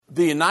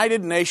the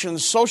United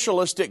Nations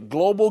Socialistic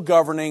Global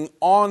Governing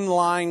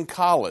Online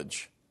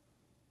College,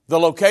 the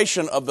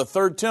location of the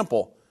Third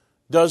Temple.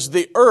 Does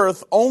the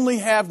earth only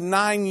have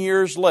 9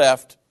 years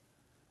left,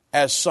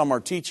 as some are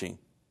teaching?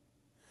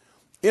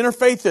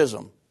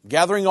 Interfaithism,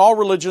 gathering all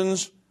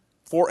religions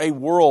for a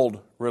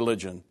world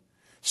religion.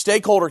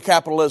 Stakeholder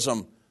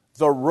capitalism,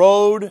 the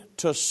road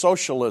to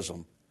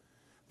socialism.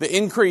 The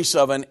increase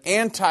of an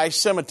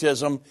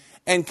anti-Semitism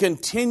and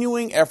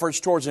continuing efforts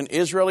towards an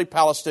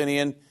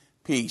Israeli-Palestinian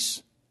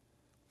peace.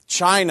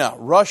 China,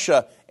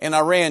 Russia, and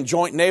Iran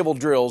joint naval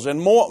drills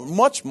and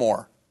much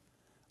more.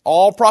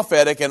 All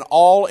prophetic and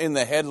all in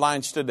the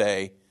headlines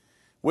today,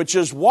 which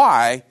is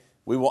why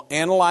we will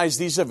analyze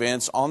these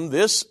events on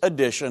this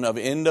edition of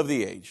End of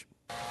the Age.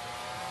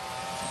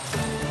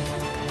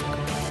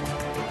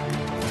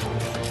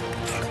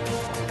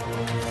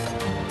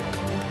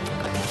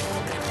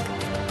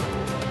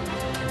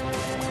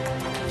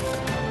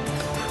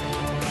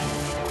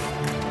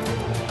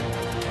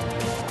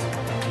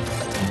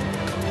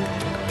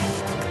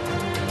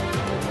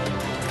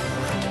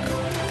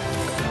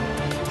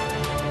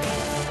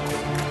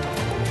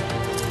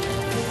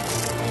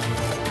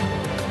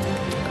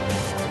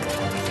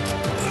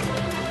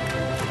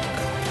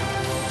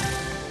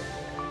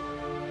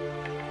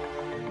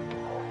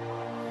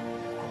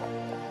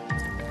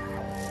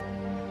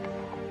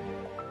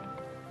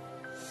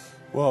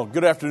 Well,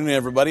 good afternoon,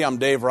 everybody. I'm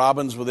Dave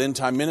Robbins with End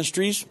Time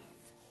Ministries.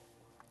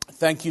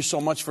 Thank you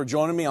so much for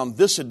joining me on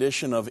this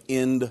edition of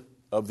End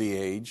of the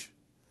Age.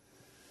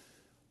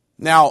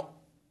 Now,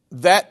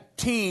 that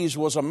tease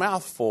was a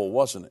mouthful,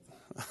 wasn't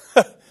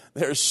it?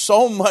 There's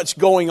so much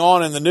going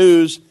on in the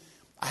news.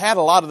 I had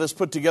a lot of this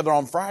put together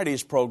on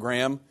Friday's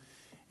program,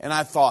 and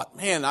I thought,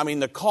 man,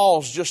 the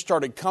calls just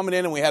started coming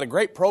in, and we had a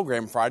great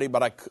program Friday,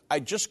 but I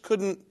just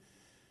couldn't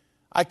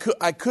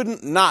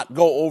not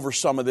go over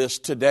some of this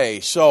today.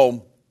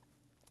 So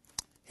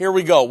here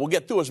we go. We'll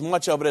get through as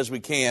much of it as we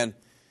can.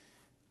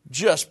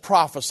 Just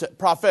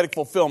prophetic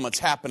fulfillments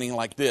happening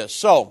like this.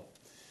 So,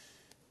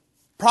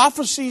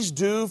 prophecies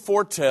do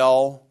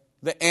foretell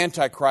the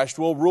Antichrist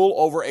will rule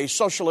over a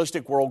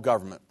socialistic world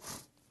government.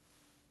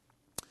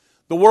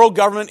 The world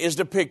government is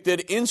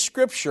depicted in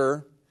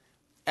Scripture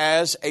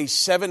as a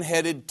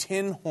seven-headed,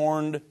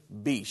 ten-horned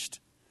beast.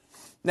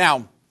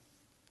 Now,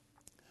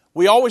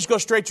 we always go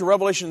straight to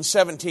Revelation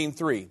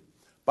 17:3,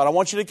 but I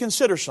want you to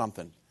consider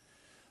something.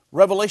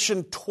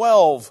 Revelation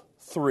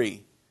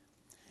 12:3.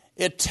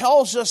 It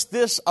tells us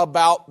this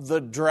about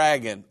the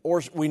dragon,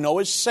 or we know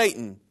as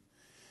Satan.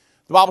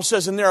 The Bible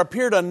says, "And there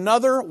appeared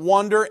another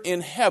wonder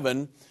in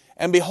heaven,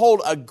 and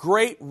behold, a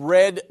great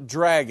red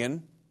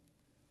dragon."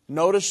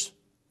 Notice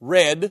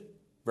red,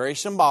 very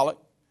symbolic.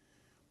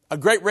 A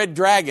great red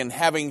dragon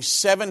having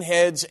 7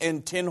 heads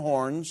and 10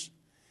 horns,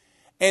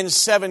 and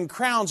 7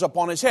 crowns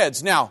upon his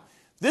heads. Now,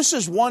 this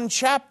is one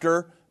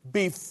chapter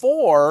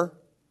before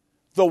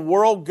the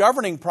world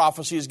governing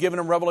prophecy is given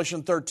in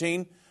Revelation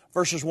 13,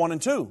 verses 1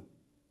 and 2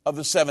 of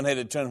the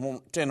 7-headed,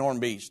 10-horn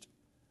beast.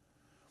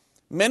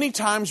 Many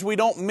times we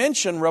don't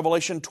mention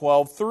Revelation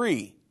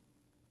 12:3.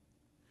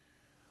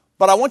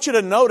 But I want you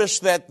to notice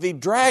that the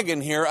dragon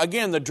here,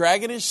 again, the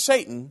dragon is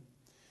Satan,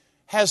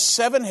 has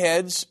 7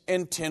 heads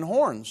and 10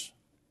 horns.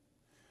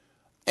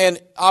 And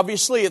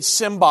obviously it's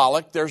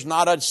symbolic. There's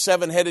not a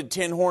 7-headed,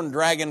 10-horned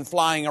dragon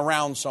flying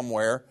around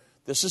somewhere.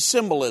 This is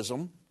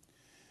symbolism.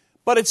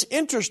 But it's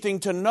interesting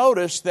to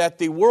notice that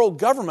the world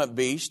government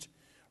beast,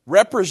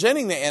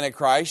 representing the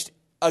Antichrist,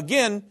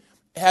 again,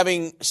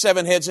 having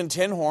 7 heads and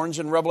 10 horns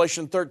in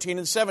Revelation 13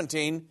 and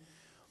 17,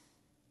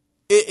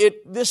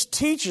 this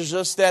teaches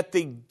us that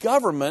the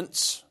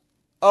governments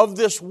of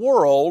this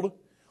world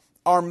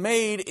are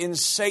made in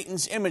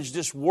Satan's image,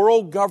 this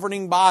world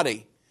governing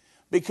body,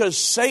 because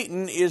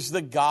Satan is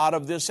the god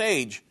of this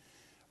age.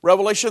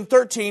 Revelation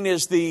 13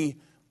 is the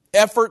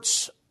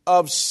efforts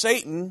of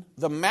Satan,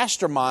 the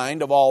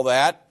mastermind of all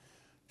that,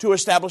 to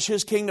establish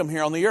his kingdom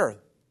here on the earth.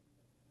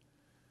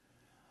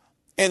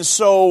 And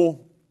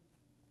so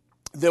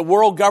the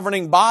world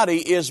governing body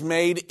is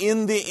made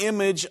in the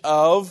image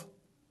of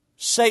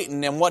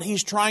Satan, and what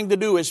he's trying to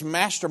do is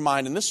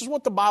mastermind. And this is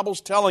what the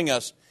Bible's telling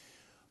us.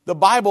 The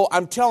Bible,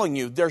 I'm telling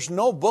you, there's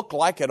no book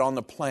like it on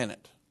the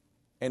planet.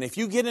 And if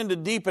you get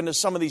deep into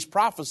some of these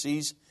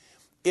prophecies,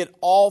 it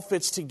all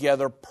fits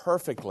together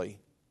perfectly.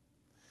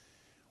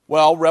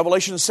 Well,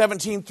 Revelation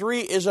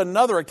 17:3 is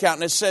another account,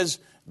 and it says,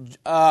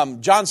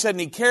 John said, "And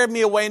he carried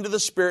me away into the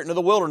Spirit, into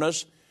the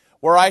wilderness,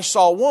 where I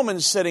saw a woman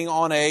sitting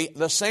on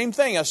the same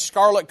thing, a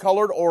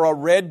scarlet-colored or a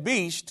red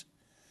beast,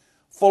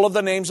 full of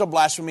the names of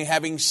blasphemy,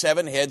 having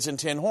 7 heads and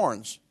 10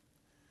 horns."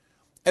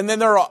 And then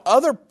there are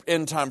other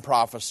end-time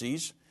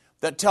prophecies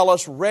that tell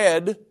us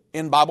red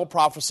in Bible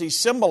prophecy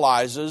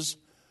symbolizes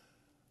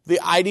the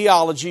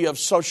ideology of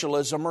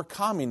socialism or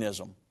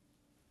communism.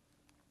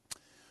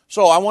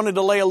 So I wanted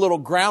to lay a little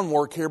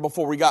groundwork here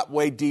before we got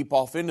way deep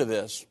off into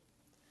this.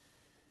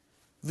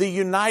 The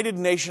United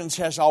Nations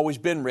has always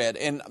been red.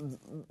 And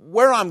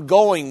where I'm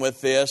going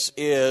with this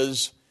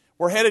is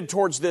we're headed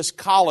towards this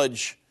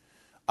college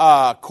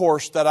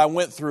course that I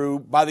went through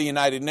by the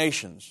United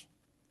Nations.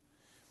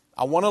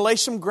 I want to lay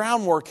some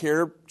groundwork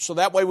here so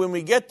that way when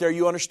we get there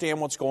you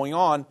understand what's going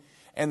on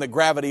and the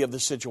gravity of the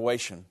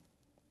situation.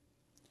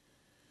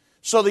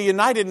 So the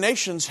United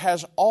Nations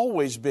has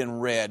always been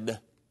read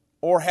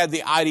or had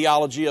the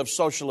ideology of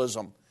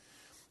socialism.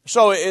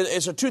 So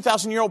it's a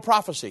 2,000-year-old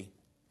prophecy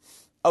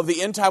of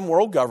the end-time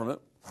world government,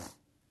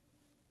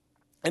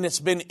 and it's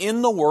been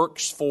in the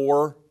works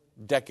for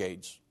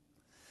decades.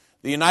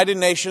 The United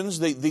Nations,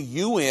 the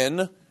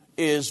UN,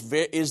 is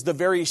the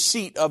very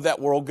seat of that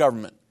world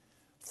government.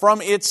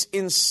 From its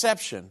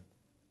inception,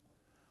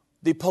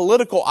 the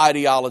political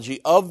ideology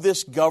of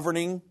this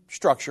governing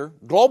structure,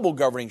 global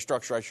governing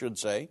structure, I should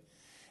say,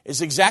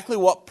 is exactly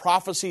what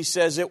prophecy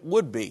says it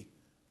would be,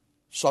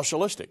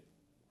 socialistic.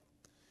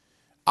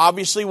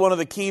 Obviously, one of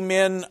the key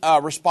men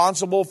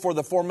responsible for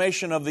the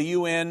formation of the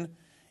UN,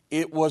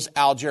 it was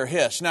Alger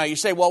Hiss. Now, you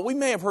say, well, we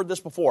may have heard this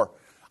before.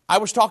 I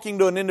was talking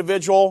to an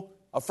individual,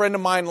 a friend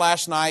of mine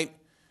last night.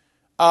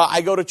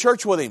 I go to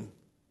church with him,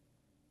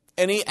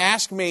 and he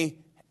asked me,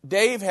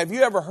 Dave, have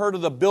you ever heard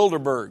of the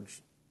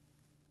Bilderbergs?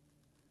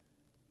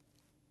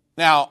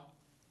 Now,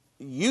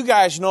 you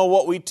guys know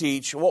what we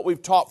teach, what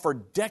we've taught for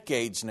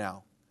decades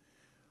now.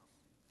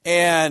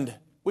 And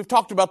we've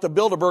talked about the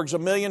Bilderbergs a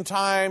million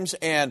times,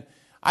 and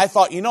I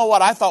thought, you know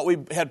what? I thought we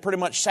had pretty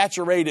much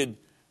saturated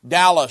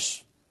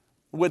Dallas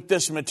with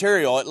this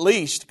material, at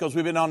least, because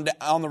we've been on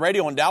the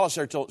radio in Dallas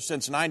there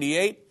since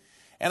 98.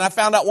 And I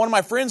found out one of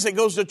my friends that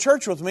goes to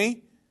church with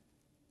me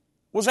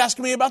was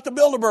asking me about the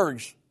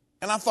Bilderbergs.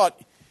 And I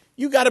thought,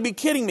 you got to be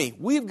kidding me.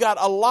 We've got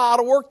a lot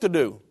of work to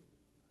do.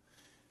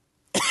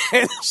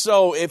 And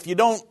so if you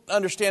don't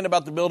understand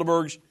about the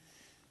Bilderbergs,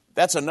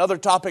 that's another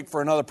topic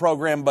for another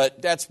program,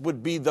 but that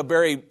would be the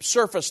very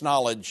surface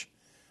knowledge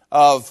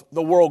of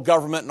the world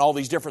government and all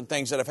these different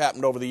things that have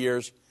happened over the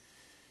years.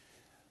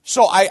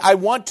 So I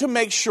want to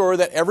make sure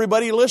that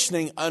everybody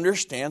listening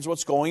understands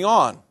what's going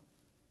on.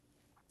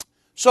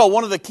 So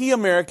one of the key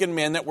American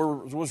men that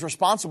was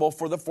responsible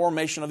for the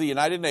formation of the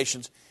United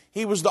Nations,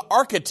 he was the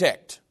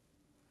architect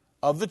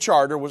of the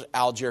charter, was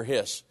Alger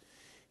Hiss.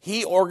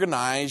 He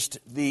organized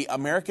the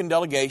American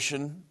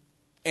delegation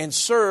and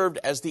served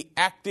as the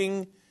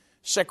acting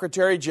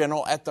Secretary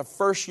General at the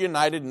first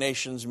United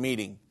Nations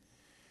meeting.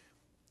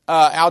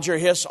 Alger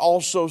Hiss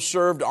also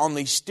served on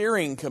the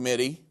steering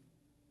committee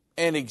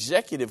and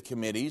executive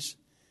committees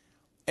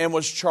and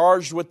was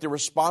charged with the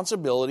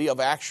responsibility of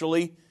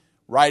actually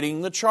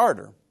writing the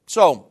charter.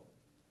 So,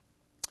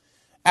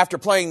 after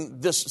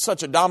playing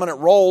such a dominant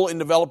role in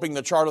developing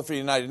the Charter for the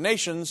United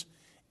Nations,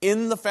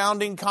 in the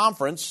founding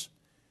conference,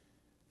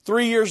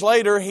 3 years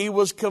later, he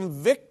was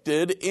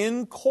convicted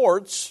in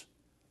courts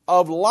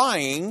of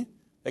lying,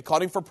 they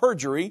caught him for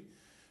perjury,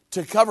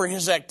 to cover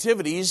his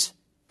activities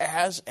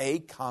as a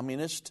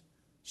communist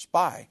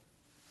spy.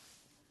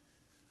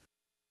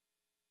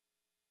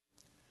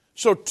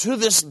 So to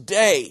this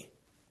day,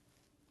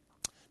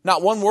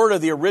 not one word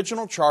of the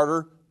original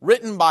charter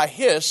written by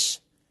Hiss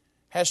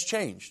has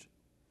changed.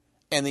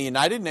 And the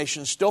United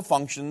Nations still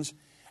functions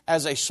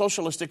as a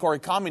socialistic or a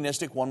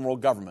communistic one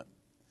world government.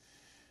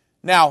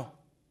 Now,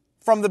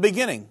 from the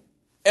beginning,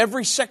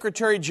 every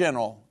Secretary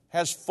General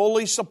has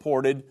fully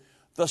supported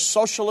the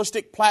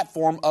socialistic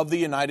platform of the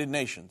United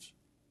Nations.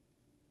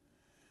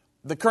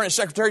 The current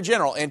Secretary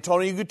General,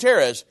 Antonio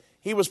Guterres,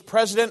 he was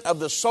president of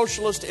the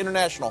Socialist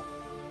International,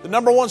 the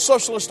number one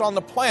socialist on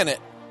the planet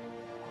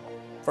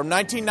from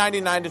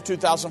 1999 to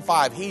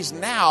 2005. He's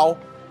now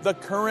the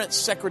current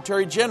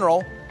Secretary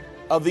General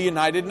of the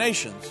United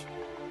Nations.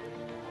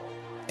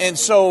 And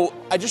so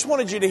I just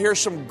wanted you to hear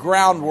some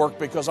groundwork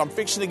because I'm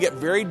fixing to get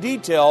very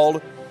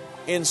detailed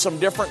in some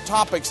different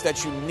topics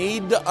that you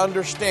need to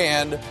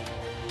understand,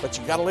 but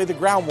you got to lay the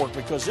groundwork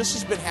because this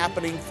has been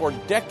happening for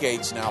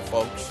decades now,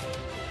 folks,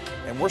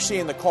 and we're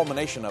seeing the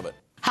culmination of it.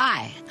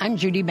 Hi, I'm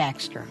Judy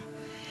Baxter.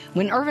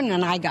 When Irvin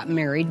and I got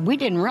married, we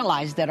didn't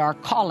realize that our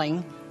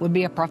calling would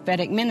be a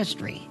prophetic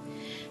ministry.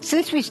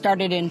 Since we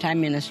started End Time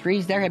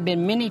Ministries, there have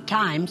been many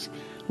times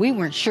we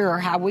weren't sure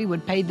how we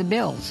would pay the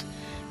bills,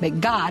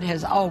 but God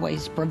has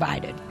always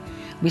provided.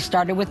 We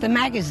started with a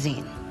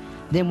magazine,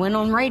 then went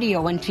on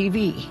radio and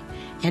TV,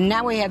 and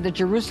now we have the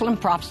Jerusalem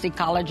Prophecy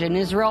College in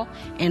Israel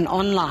and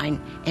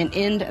online and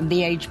End of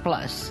the Age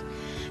Plus.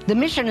 The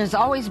mission has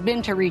always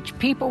been to reach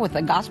people with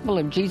the gospel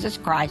of Jesus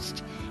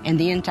Christ and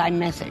the end time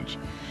message.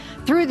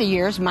 Through the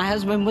years, my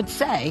husband would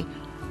say,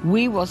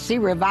 we will see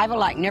revival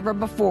like never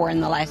before in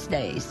the last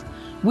days.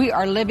 We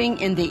are living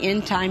in the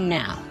end time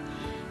now.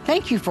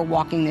 Thank you for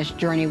walking this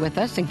journey with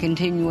us and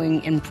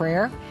continuing in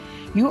prayer.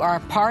 You are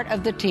a part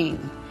of the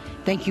team.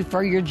 Thank you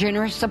for your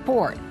generous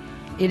support.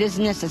 It is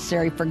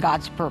necessary for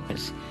God's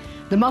purpose.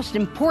 The most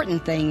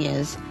important thing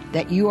is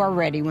that you are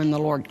ready when the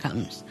Lord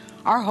comes.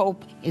 Our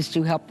hope is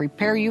to help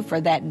prepare you for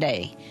that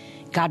day.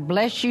 God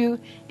bless you,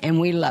 and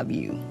we love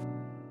you.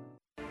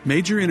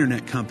 Major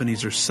internet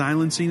companies are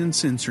silencing and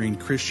censoring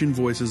Christian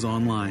voices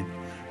online.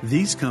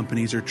 These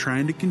companies are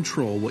trying to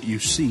control what you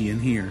see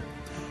and hear.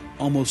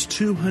 Almost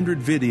 200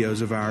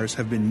 videos of ours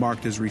have been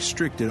marked as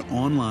restricted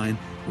online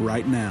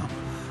right now.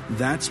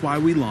 That's why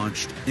we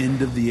launched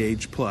End of the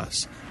Age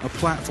Plus, a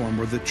platform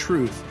where the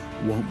truth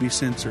won't be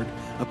censored,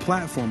 a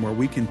platform where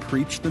we can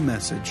preach the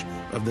message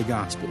of the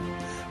gospel.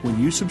 When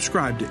you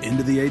subscribe to End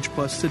of the Age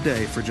Plus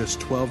today for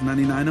just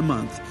 $12.99 a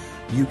month,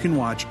 you can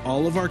watch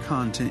all of our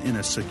content in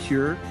a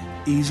secure,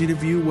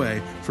 easy-to-view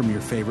way from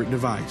your favorite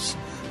device.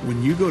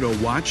 When you go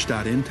to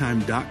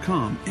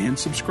watch.endtime.com and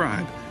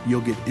subscribe, you'll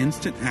get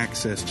instant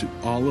access to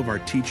all of our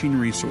teaching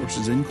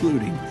resources,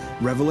 including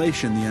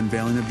Revelation, the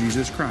Unveiling of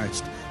Jesus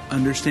Christ,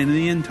 Understanding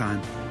the End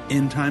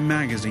Time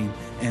Magazine,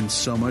 and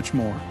so much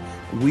more.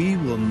 We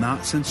will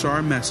not censor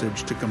our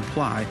message to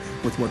comply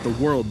with what the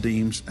world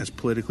deems as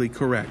politically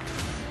correct.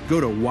 Go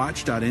to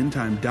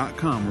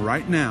watch.endtime.com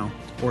right now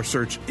or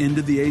search End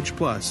of the Age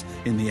Plus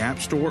in the App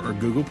Store or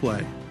Google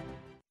Play.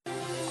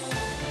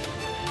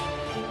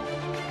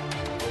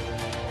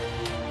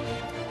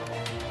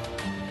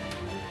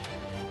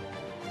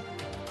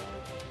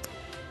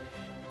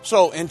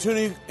 So,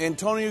 Antonio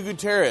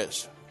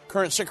Guterres,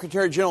 current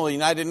Secretary General of the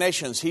United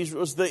Nations, he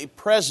was the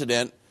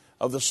president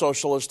of the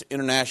Socialist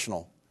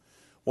International.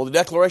 Well, the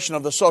Declaration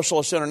of the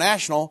Socialist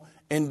International,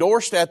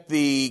 endorsed at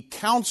the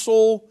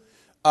Council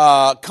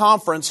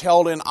conference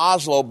held in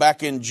Oslo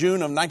back in June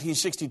of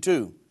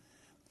 1962.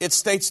 It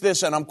states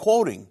this, and I'm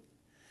quoting,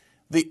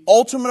 "The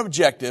ultimate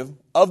objective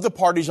of the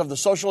parties of the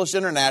Socialist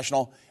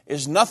International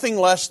is nothing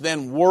less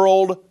than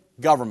world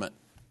government."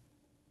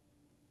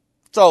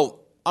 So,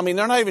 I mean,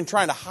 they're not even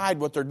trying to hide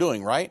what they're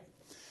doing, right?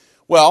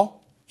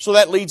 Well, so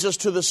that leads us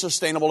to the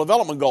Sustainable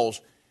Development Goals.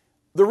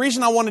 The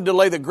reason I wanted to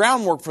lay the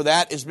groundwork for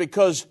that is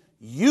because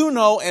you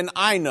know and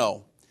I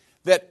know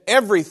that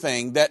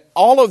everything, that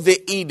all of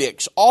the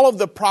edicts, all of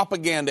the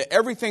propaganda,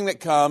 everything that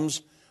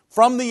comes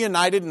from the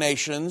United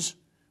Nations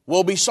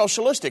will be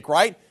socialistic,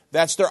 right?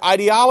 That's their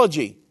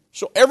ideology.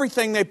 So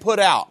everything they put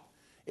out,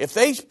 if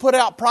they put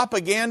out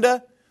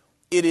propaganda,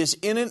 it is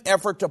in an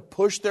effort to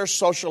push their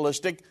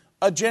socialistic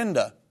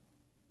agenda.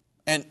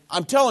 And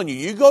I'm telling you,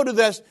 you go to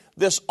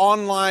this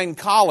online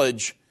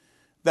college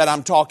that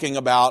I'm talking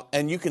about,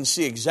 and you can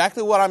see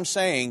exactly what I'm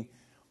saying.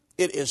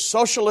 It is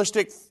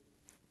socialistic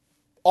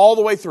all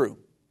the way through.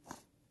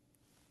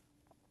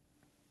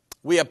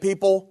 We have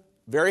people,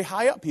 very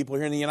high up people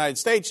here in the United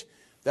States,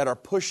 that are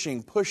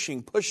pushing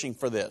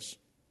for this.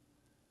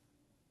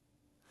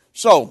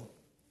 So,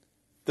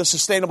 the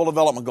Sustainable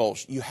Development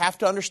Goals. You have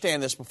to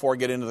understand this before I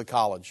get into the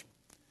college.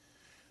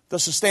 The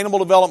Sustainable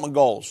Development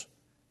Goals,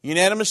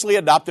 unanimously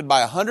adopted by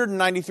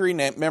 193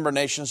 member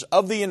nations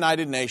of the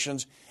United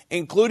Nations,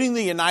 including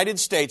the United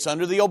States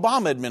under the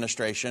Obama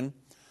administration,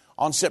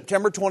 on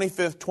September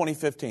 25th,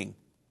 2015.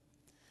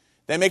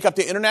 They make up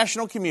the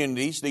international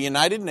community's, the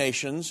United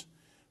Nations,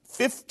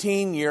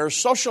 15-year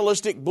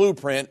socialistic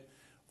blueprint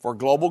for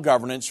global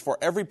governance for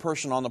every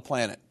person on the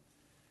planet.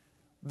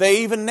 They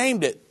even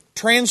named it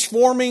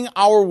Transforming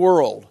Our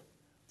World,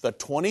 the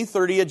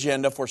 2030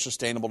 Agenda for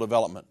Sustainable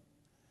Development.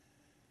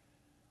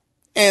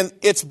 And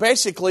it's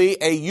basically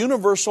a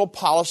universal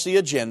policy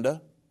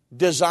agenda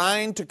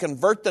designed to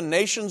convert the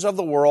nations of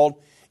the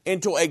world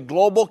into a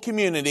global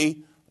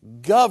community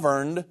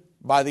governed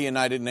by the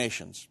United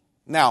Nations.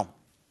 Now,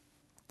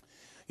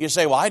 you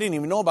say, well, I didn't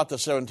even know about the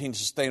 17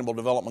 Sustainable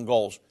Development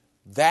Goals.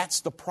 That's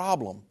the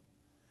problem.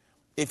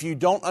 If you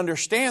don't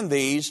understand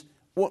these,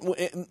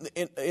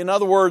 in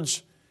other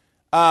words,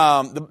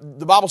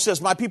 the Bible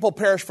says, my people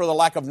perish for the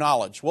lack of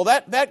knowledge. Well,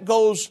 that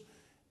goes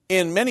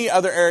in many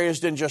other areas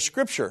than just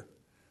Scripture.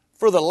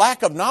 For the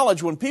lack of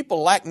knowledge, when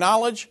people lack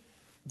knowledge,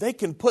 they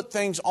can put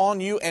things on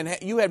you and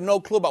you have no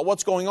clue about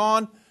what's going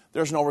on.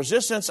 There's no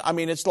resistance. I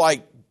mean, it's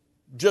like,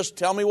 just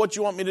tell me what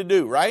you want me to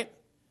do, right?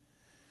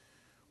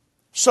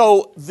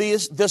 So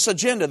this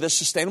agenda, this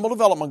Sustainable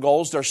Development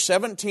Goals, there's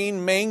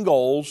 17 main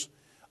goals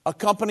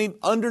accompanied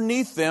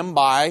underneath them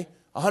by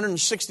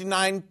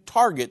 169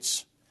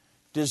 targets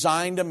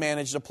designed to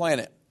manage the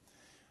planet.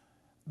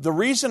 The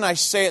reason I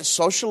say it's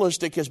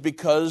socialistic is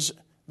because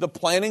the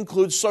plan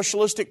includes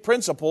socialistic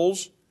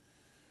principles.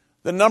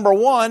 The number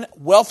one,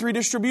 wealth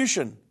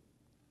redistribution.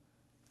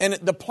 And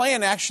the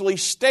plan actually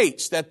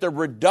states that the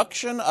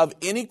reduction of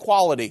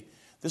inequality,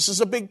 this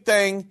is a big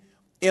thing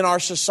in our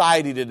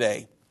society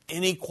today,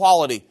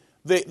 inequality.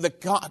 The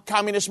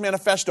Communist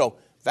Manifesto,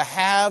 the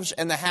haves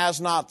and the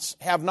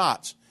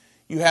have-nots.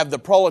 You have the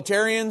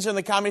proletarians in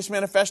the Communist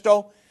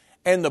Manifesto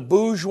and the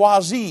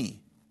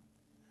bourgeoisie,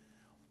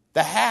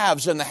 the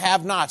haves and the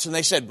have-nots. And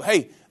they said,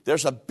 hey,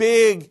 there's a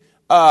big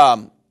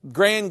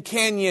Grand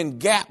Canyon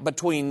gap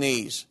between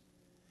these.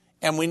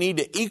 And we need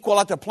to equal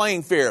out the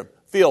playing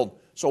field.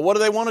 So what do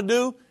they want to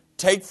do?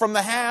 Take from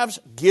the haves,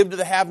 give to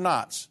the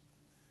have-nots.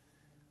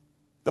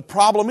 The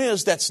problem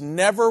is that's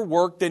never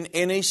worked in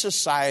any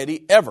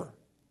society ever.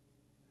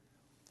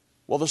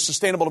 Well, the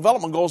Sustainable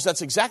Development Goals,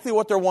 that's exactly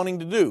what they're wanting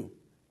to do.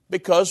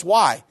 Because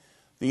why?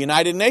 The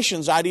United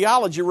Nations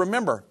ideology,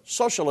 remember,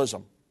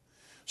 socialism.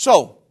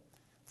 So,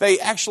 they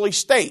actually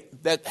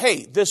state that,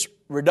 hey, this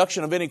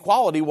reduction of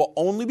inequality will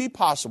only be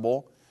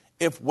possible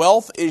if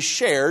wealth is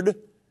shared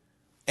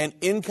and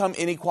income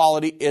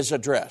inequality is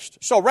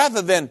addressed. So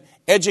rather than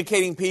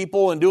educating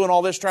people and doing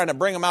all this trying to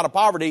bring them out of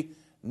poverty,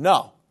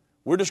 no.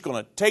 We're just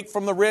going to take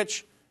from the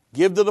rich,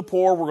 give to the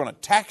poor. We're going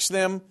to tax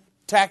them.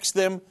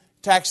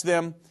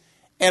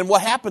 And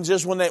what happens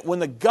is when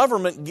the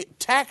government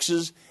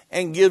taxes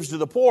and gives to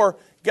the poor,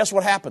 guess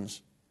what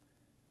happens?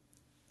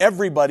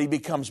 Everybody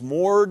becomes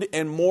more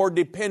and more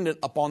dependent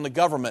upon the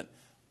government.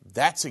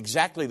 That's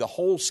exactly the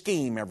whole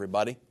scheme,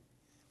 everybody.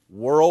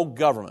 World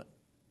government.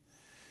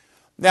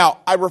 Now,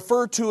 I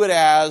refer to it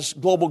as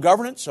global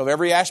governance of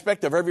every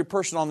aspect of every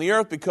person on the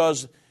earth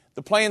because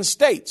the plan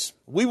states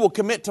we will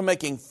commit to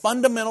making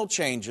fundamental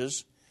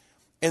changes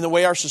in the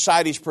way our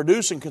societies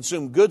produce and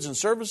consume goods and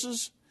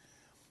services.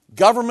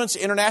 Governments,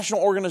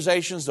 international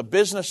organizations, the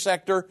business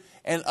sector,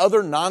 and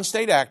other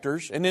non-state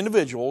actors and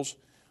individuals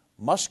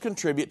must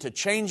contribute to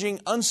changing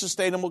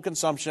unsustainable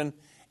consumption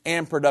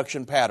and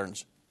production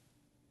patterns.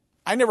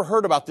 I never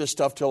heard about this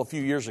stuff till a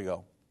few years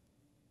ago.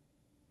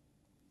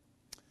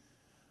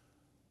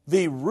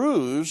 The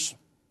ruse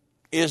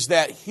is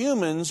that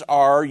humans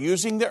are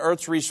using the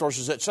earth's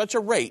resources at such a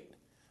rate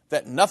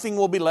that nothing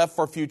will be left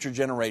for future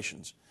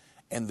generations.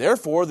 And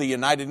therefore, the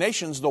United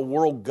Nations, the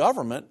world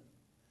government,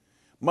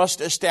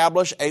 must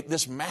establish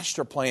this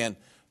master plan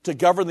to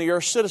govern the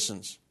earth's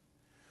citizens.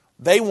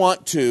 They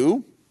want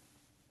to,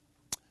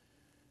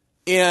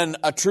 in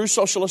a true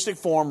socialistic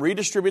form,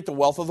 redistribute the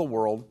wealth of the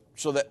world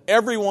so that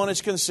everyone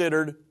is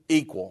considered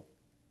equal.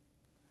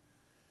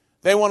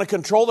 They want to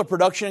control the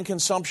production and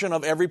consumption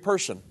of every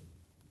person.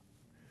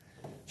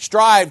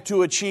 Strive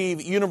to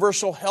achieve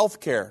universal health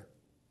care.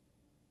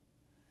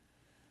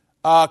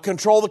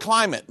 Control the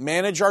climate.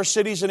 Manage our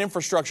cities and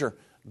infrastructure.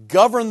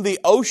 Govern the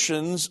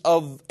oceans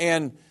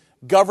and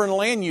govern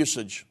land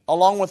usage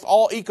along with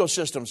all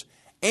ecosystems.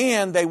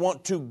 And they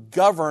want to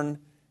govern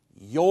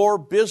your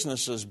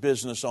businesses,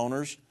 business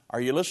owners.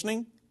 Are you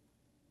listening?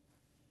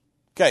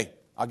 Okay,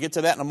 I'll get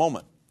to that in a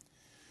moment.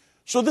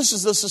 So this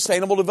is the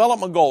Sustainable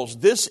Development Goals.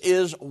 This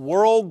is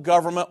World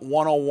Government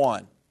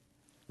 101.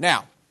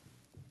 Now,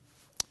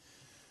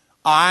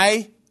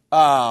 I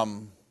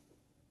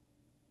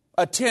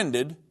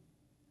attended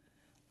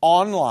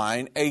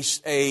online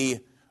a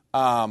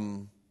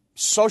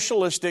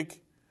socialistic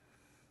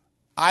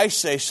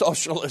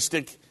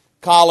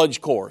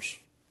college course.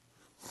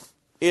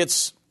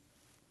 The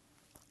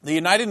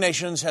United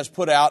Nations has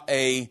put out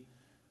a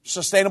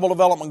Sustainable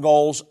Development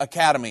Goals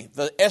Academy,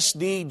 the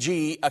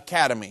SDG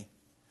Academy.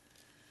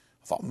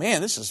 I thought,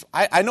 man,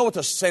 I know what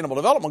the Sustainable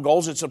Development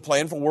Goals, it's a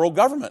plan for world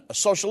government, a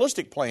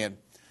socialistic plan.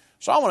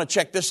 So I want to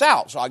check this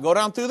out. So I go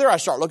down through there, I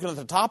start looking at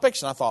the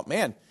topics, and I thought,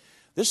 man,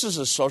 this is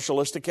as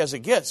socialistic as it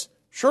gets.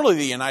 Surely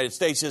the United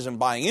States isn't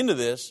buying into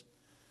this.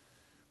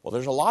 Well,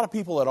 there's a lot of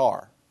people that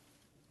are.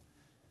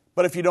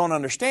 But if you don't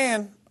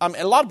understand, a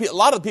lot of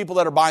the people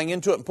that are buying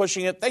into it and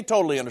pushing it, they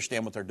totally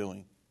understand what they're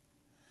doing.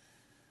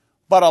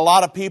 But a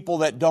lot of people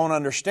that don't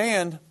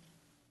understand,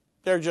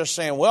 they're just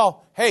saying,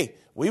 well, hey,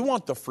 we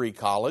want the free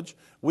college.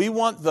 We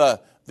want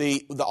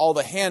all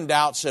the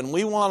handouts and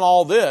we want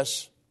all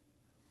this.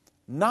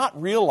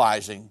 Not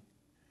realizing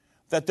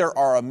that there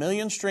are a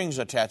million strings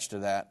attached to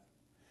that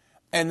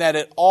and that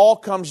it all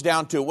comes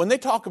down to, when they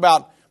talk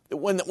about,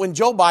 when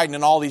Joe Biden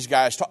and all these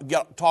guys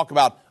talk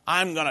about,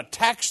 I'm going to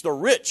tax the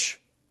rich,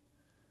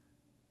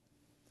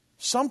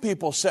 some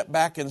people sit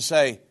back and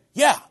say,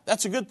 yeah,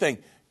 that's a good thing.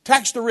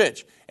 Tax the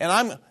rich.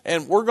 And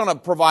we're going to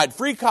provide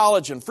free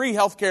college and free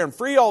health care and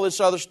free all this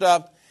other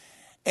stuff.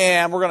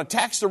 And we're going to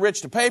tax the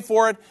rich to pay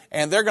for it.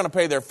 And they're going to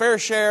pay their fair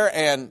share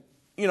and,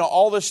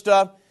 all this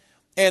stuff.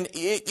 And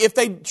if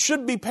they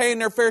should be paying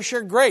their fair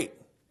share, great.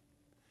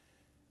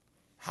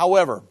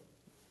 However,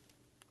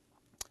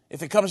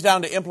 if it comes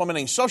down to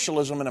implementing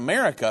socialism in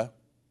America,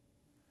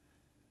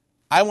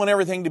 I want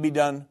everything to be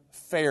done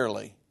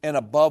fairly and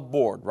above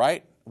board,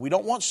 right? We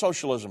don't want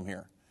socialism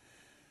here.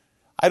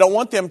 I don't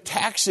want them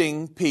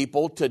taxing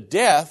people to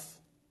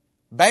death,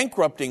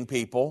 bankrupting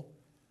people,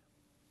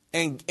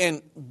 and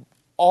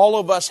all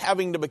of us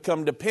having to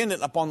become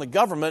dependent upon the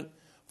government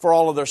for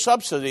all of their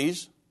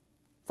subsidies,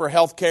 for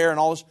health care and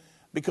all this,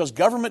 because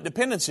government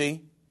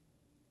dependency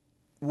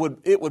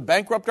would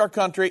bankrupt our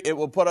country. It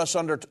would put us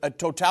under a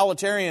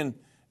totalitarian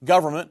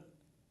government,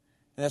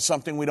 and that's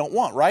something we don't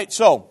want, right?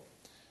 So,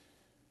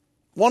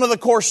 one of the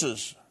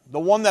courses, the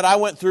one that I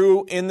went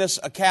through in this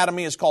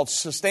academy, is called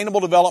Sustainable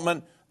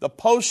Development, the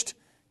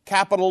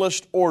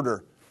Post-Capitalist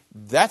Order.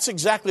 That's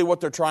exactly what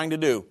they're trying to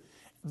do.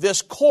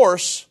 This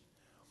course,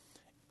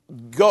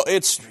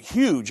 it's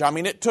huge.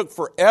 It took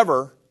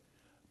forever,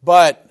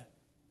 but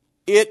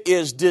it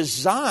is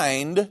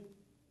designed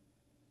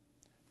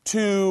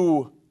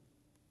to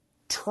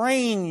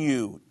train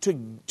you,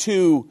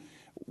 to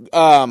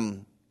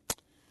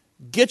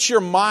get your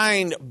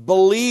mind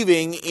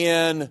believing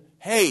in,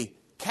 hey,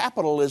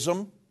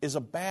 capitalism is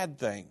a bad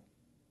thing.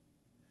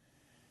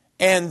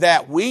 And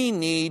that we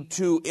need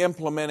to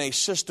implement a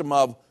system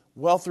of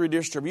wealth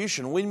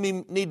redistribution. We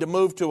need to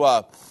move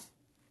to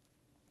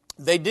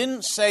they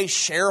didn't say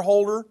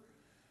shareholder,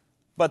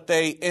 but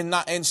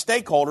and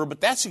stakeholder,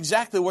 but that's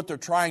exactly what they're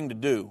trying to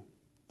do.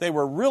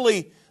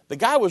 The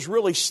guy was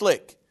really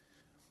slick,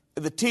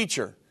 the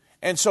teacher.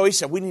 And so he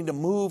said, we need to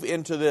move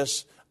into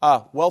this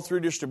wealth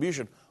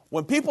redistribution.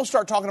 When people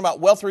start talking about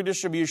wealth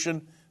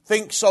redistribution,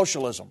 think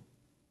socialism.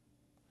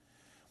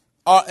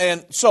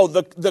 And so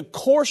the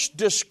course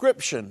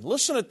description,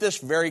 listen at this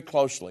very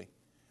closely.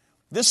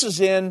 This is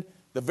in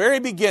the very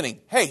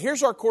beginning. Hey,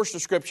 here's our course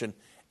description.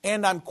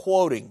 And I'm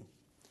quoting,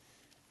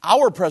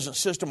 our present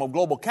system of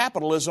global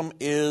capitalism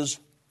is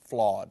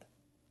flawed.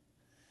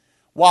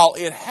 While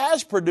it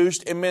has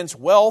produced immense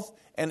wealth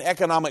and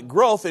economic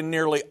growth in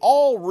nearly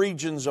all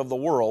regions of the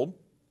world,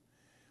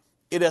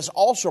 it has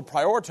also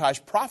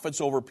prioritized profits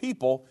over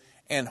people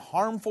and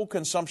harmful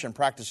consumption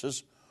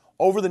practices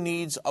over the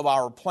needs of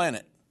our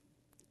planet.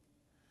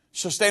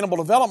 Sustainable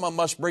development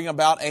must bring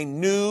about a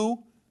new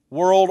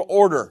world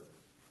order.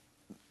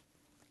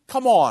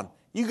 Come on,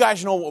 you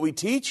guys know what we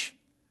teach.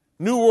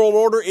 New world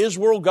order is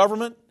world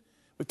government.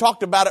 We've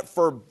talked about it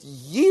for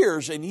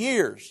years and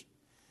years.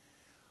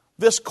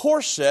 This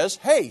course says,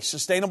 hey,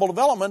 sustainable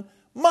development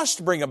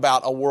must bring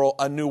about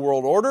a new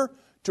world order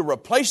to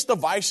replace the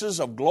vices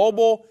of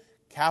global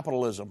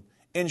capitalism,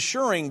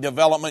 ensuring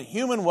development,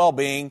 human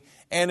well-being,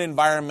 and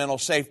environmental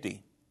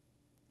safety.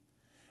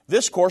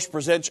 This course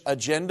presents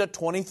Agenda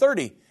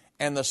 2030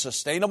 and the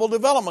Sustainable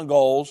Development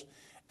Goals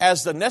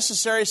as the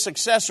necessary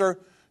successor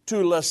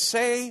to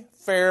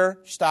laissez-faire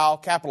style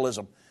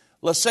capitalism.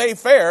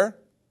 Laissez-faire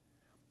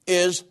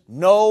is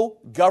no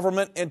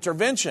government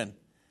intervention.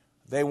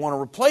 They want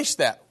to replace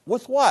that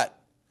with what?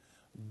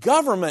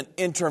 Government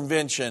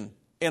intervention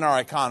in our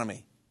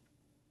economy.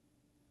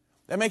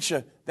 That makes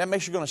you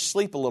going to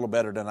sleep a little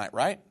better tonight,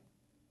 right?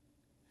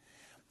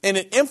 And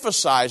it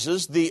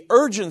emphasizes the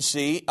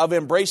urgency of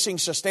embracing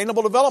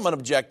sustainable development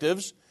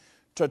objectives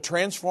to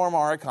transform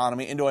our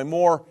economy into a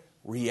more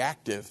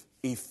reactive,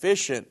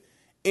 efficient,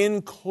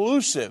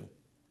 inclusive,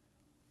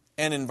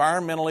 and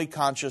environmentally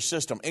conscious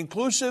system.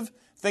 Inclusive,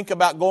 think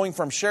about going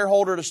from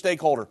shareholder to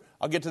stakeholder.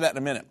 I'll get to that in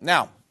a minute.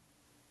 Now,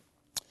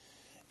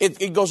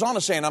 it goes on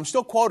to say, and I'm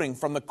still quoting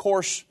from the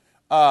course,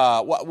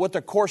 what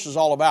the course is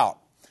all about.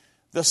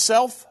 The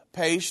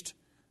self-paced,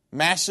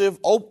 massive,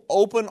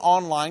 open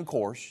online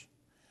course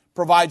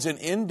provides an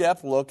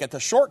in-depth look at the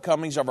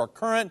shortcomings of our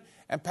current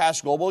and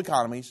past global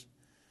economies,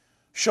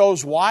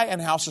 shows why and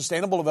how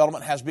sustainable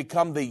development has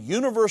become the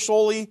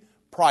universally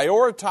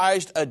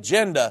prioritized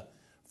agenda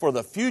for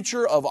the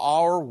future of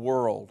our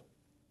world.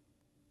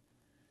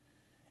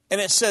 And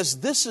it says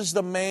this is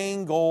the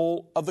main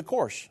goal of the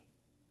course.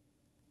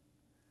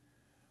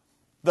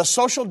 The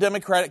social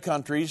democratic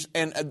countries,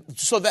 and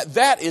so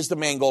that is the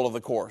main goal of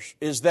the course,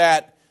 is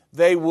that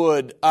they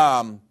would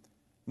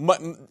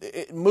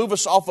move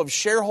us off of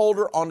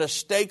shareholder onto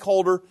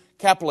stakeholder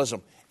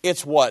capitalism.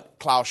 It's what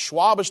Klaus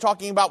Schwab is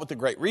talking about with the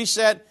Great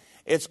Reset.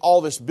 It's all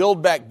this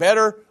Build Back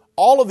Better,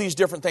 all of these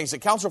different things. The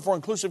Council for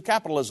Inclusive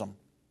Capitalism.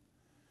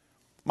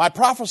 My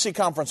prophecy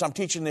conference I'm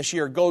teaching this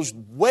year goes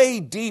way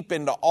deep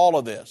into all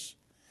of this.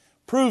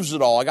 Proves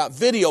it all. I got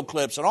video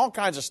clips and all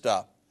kinds of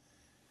stuff.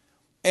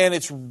 And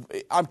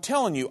I'm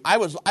telling you,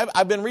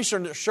 I've been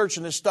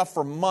researching this stuff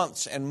for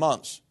months and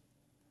months.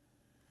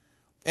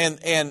 And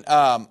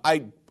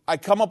I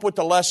come up with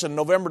the lesson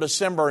November,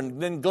 December,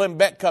 and then Glenn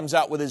Beck comes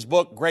out with his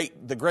book,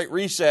 The Great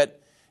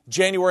Reset,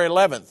 January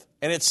 11th.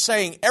 And it's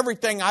saying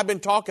everything I've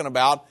been talking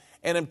about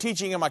and I'm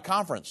teaching in my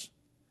conference.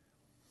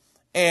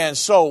 And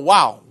so,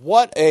 wow,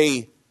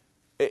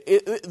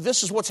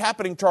 this is what's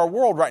happening to our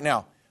world right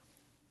now.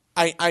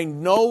 I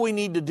know we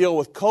need to deal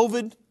with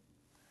COVID.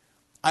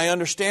 I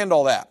understand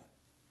all that.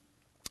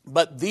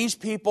 But these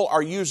people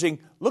are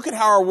look at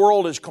how our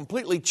world has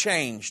completely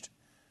changed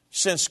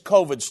since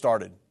COVID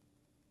started.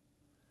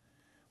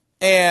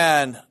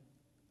 And,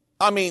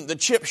 I mean, the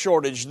chip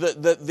shortage,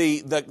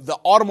 the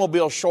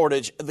automobile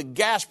shortage, the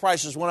gas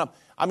prices went up.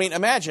 I mean,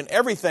 imagine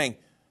everything.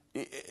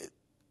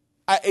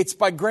 It's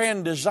by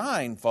grand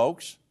design,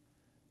 folks.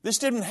 This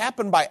didn't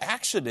happen by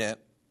accident.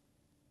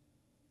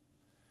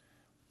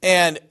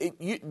 And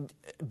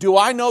do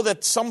I know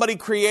that somebody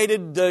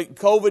created the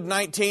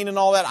COVID-19 and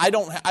all that? I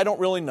don't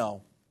really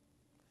know.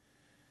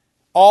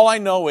 All I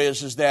know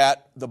is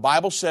that the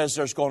Bible says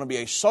there's going to be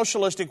a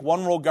socialistic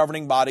one world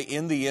governing body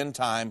in the end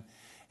time.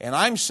 And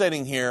I'm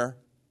sitting here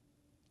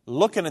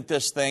looking at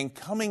this thing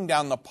coming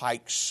down the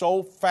pike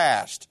so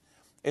fast.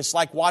 It's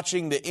like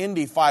watching the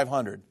Indy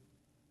 500.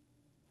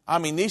 I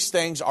mean, these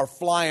things are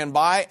flying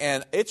by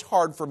and it's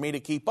hard for me to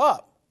keep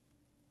up.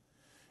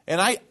 And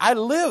I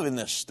live in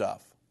this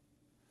stuff.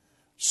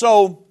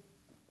 So,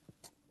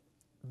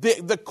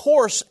 the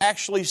course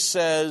actually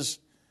says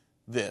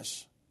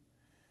this,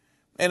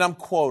 and I'm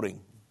quoting.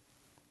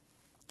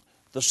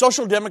 The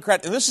Social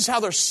Democrat, and this is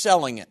how they're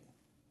selling it,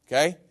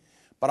 okay?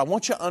 But I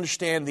want you to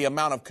understand the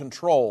amount of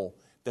control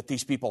that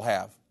these people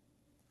have.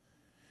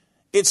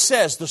 It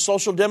says the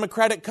social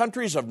democratic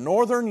countries of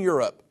Northern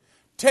Europe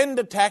tend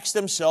to tax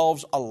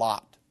themselves a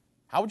lot.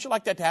 How would you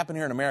like that to happen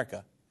here in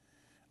America?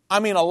 I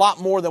mean, a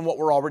lot more than what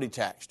we're already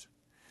taxed.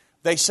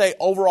 They say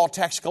overall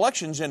tax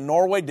collections in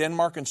Norway,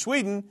 Denmark, and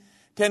Sweden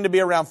tend to be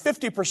around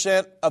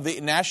 50% of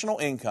the national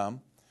income,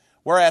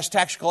 Whereas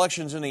tax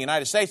collections in the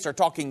United States, they're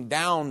talking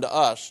down to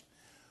us.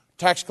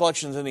 Tax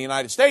collections in the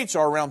United States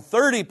are around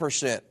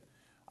 30%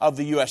 of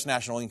the U.S.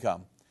 national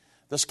income.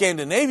 The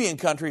Scandinavian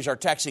countries are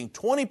taxing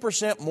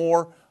 20%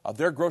 more of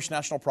their gross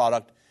national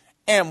product.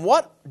 And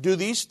what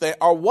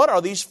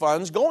are these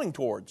funds going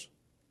towards?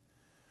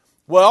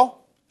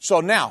 Well,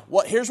 so now,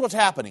 here's what's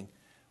happening.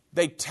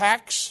 They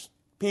tax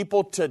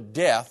people to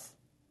death,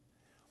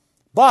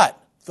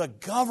 but the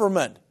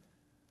government,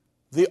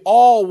 the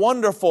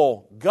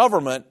all-wonderful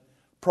government,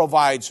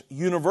 provides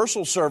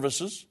universal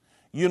services,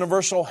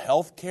 universal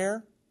health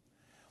care,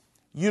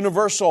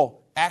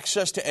 universal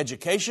access to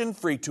education,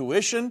 free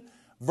tuition,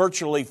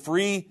 virtually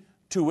free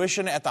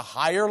tuition at the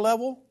higher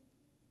level,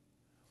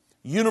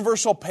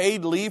 universal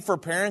paid leave for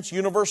parents,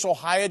 universal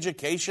high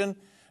education,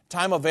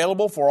 time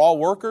available for all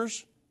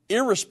workers,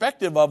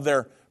 irrespective of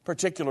their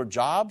particular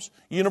jobs,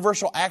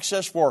 universal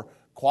access for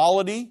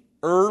quality,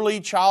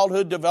 early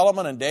childhood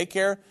development and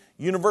daycare,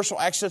 universal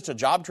access to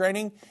job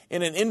training.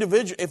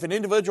 If an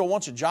individual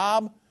wants a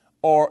job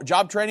or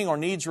job training or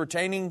needs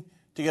retaining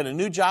to get a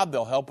new job,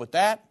 they'll help with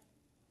that.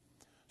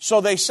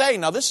 So they say,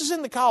 now this is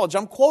in the college,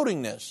 I'm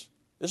quoting this.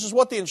 This is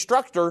what the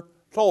instructor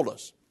told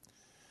us.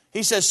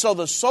 He says, so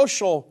the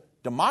social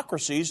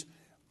democracies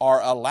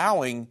are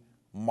allowing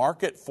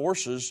market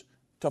forces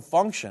to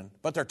function,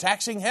 but they're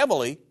taxing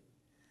heavily,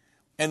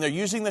 and they're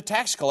using the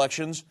tax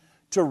collections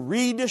to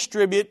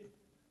redistribute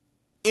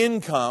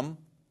income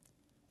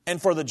and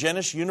for the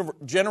generous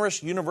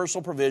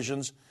universal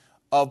provisions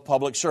of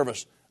public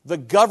service. The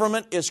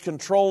government is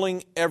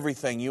controlling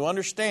everything. You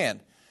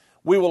understand?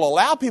 We will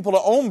allow people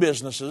to own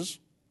businesses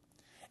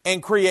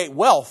and create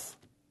wealth,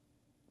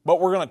 but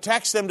we're going to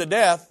tax them to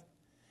death,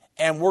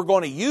 and we're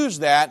going to use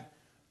that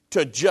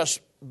to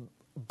just,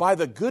 by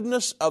the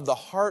goodness of the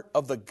heart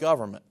of the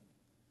government,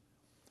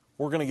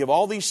 we're going to give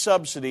all these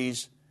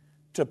subsidies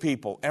to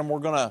people, and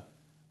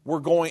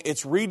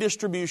it's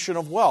redistribution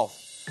of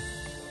wealth.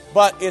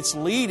 But it's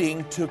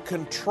leading to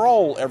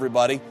control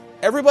everybody.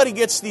 Everybody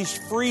gets these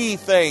free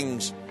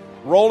things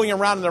rolling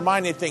around in their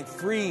mind. They think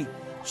free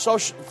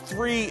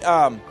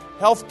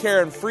health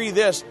care and free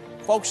this.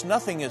 Folks,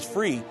 nothing is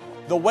free.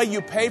 The way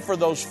you pay for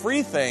those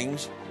free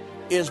things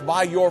is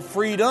by your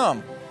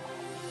freedom.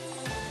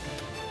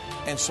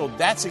 And so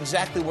that's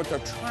exactly what they're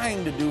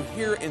trying to do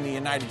here in the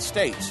United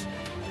States.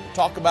 We'll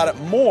talk about it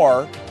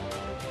more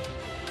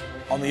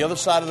on the other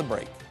side of the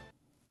break.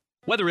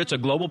 Whether it's a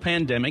global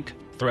pandemic,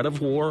 threat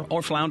of war,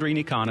 or floundering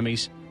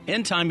economies,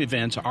 end-time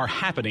events are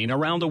happening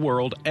around the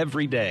world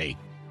every day.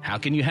 How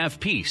can you have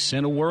peace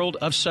in a world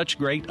of such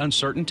great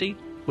uncertainty?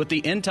 With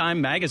the End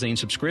Time Magazine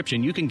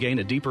subscription, you can gain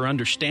a deeper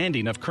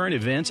understanding of current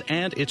events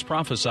and its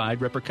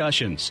prophesied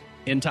repercussions.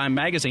 End Time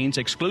Magazine's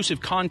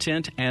exclusive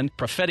content and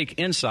prophetic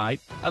insight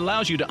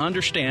allows you to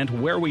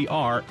understand where we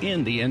are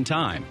in the end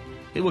time.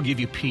 It will give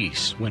you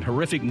peace when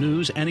horrific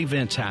news and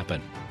events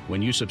happen.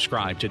 When you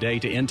subscribe today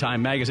to End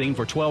Time Magazine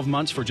for 12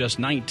 months for just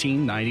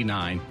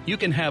 $19.99, you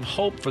can have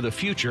hope for the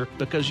future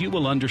because you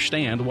will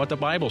understand what the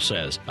Bible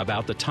says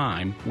about the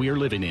time we are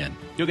living in.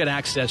 You'll get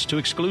access to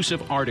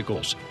exclusive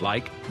articles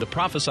like the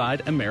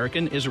Prophesied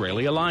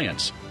American-Israeli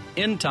Alliance,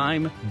 End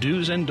Time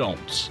Do's and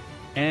Don'ts,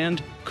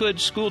 and Could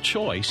School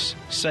Choice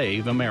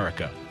Save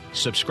America?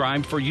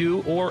 Subscribe for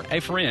you or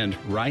a friend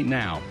right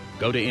now.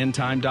 Go to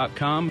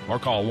endtime.com or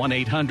call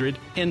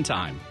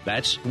 1-800-END-TIME.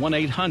 That's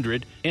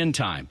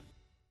 1-800-END-TIME.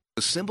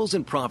 The symbols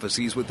and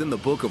prophecies within the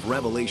book of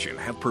Revelation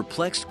have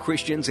perplexed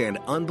Christians and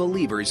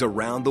unbelievers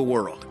around the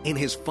world. In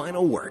his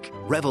final work,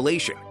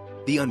 Revelation,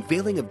 The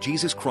Unveiling of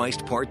Jesus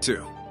Christ Part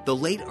 2, the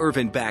late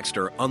Irvin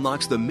Baxter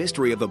unlocks the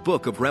mystery of the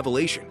book of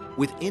Revelation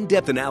with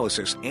in-depth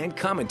analysis and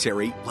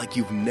commentary like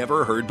you've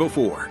never heard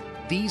before.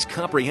 These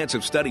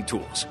comprehensive study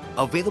tools,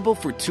 available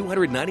for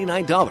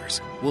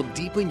 $299, will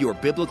deepen your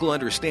biblical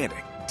understanding.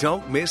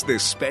 Don't miss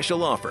this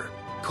special offer.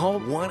 Call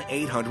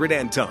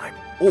 1-800-END-TIME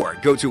or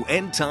go to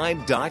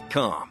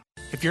endtime.com.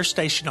 If your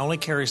station only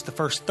carries the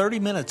first 30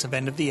 minutes of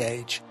End of the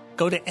Age,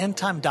 go to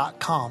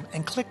endtime.com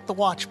and click the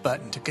watch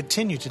button to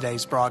continue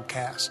today's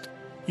broadcast.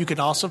 You can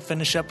also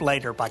finish up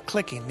later by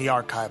clicking the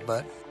archive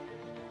button.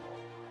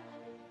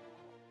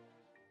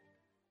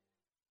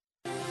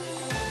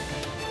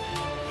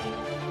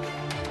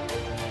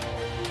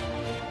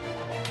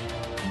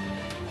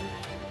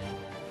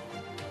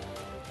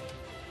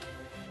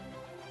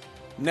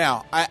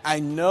 Now, I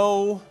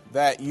know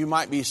that you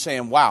might be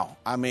saying, wow,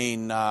 I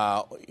mean,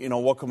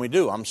 what can we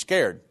do? I'm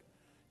scared.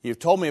 You've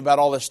told me about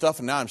all this stuff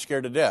and now I'm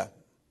scared to death.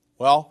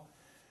 Well,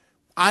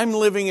 I'm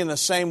living in the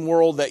same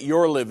world that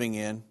you're living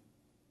in,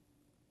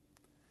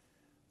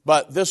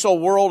 but this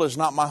old world is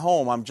not my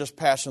home. I'm just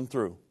passing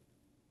through.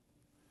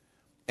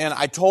 And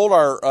I told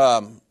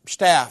our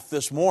staff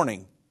this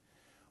morning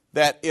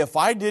that if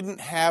I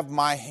didn't have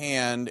my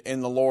hand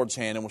in the Lord's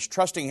hand and was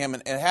trusting Him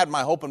and had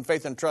my hope and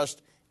faith and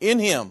trust in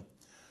Him,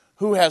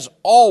 who has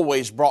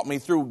always brought me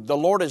through. The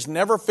Lord has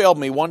never failed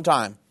me one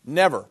time.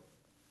 Never.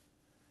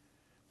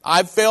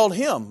 I've failed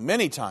Him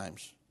many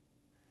times,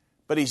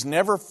 but He's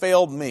never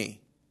failed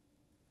me.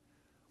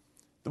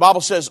 The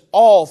Bible says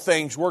all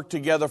things work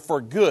together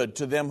for good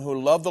to them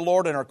who love the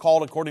Lord and are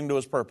called according to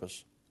His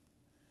purpose.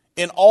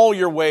 In all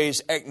your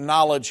ways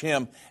acknowledge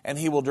Him, and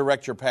He will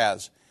direct your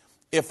paths.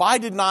 If I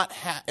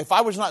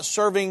was not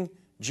serving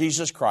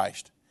Jesus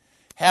Christ,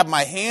 have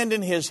my hand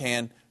in His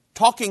hand,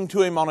 talking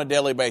to Him on a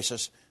daily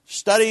basis,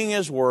 studying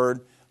His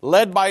Word,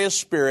 led by His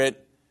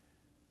Spirit,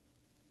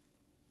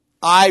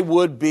 I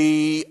would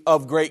be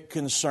of great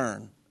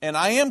concern. And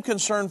I am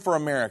concerned for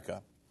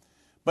America.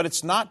 But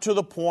it's not to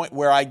the point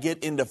where I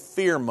get into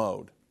fear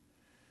mode.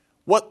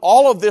 What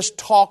all of this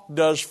talk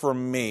does for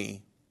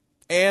me,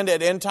 and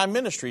at End Time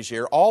Ministries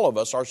here, all of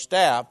us, our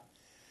staff,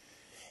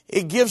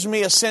 it gives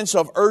me a sense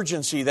of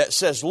urgency that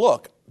says,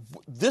 look,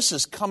 this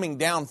is coming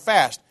down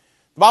fast.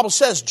 The Bible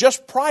says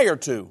just prior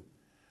to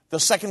the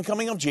second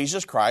coming of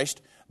Jesus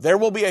Christ, there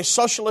will be a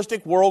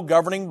socialistic world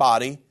governing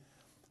body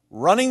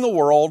running the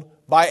world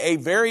by a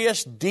very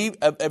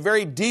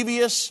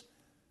devious,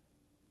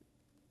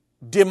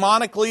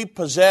 demonically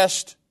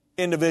possessed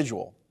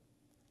individual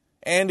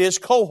and his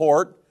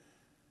cohort,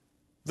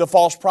 the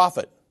false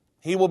prophet.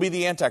 He will be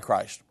the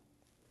Antichrist.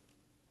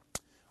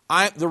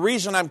 The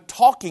reason I'm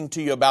talking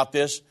to you about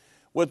this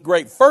with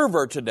great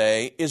fervor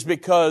today is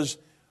because,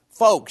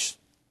 folks,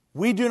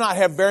 we do not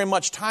have very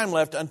much time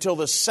left until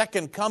the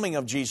second coming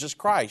of Jesus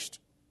Christ.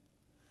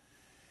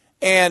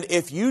 And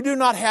if you do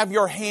not have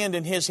your hand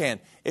in His hand,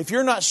 if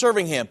you're not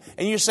serving Him,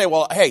 and you say,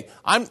 well, hey,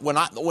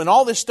 when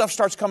all this stuff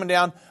starts coming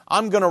down,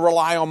 I'm going to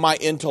rely on my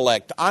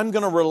intellect. I'm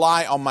going to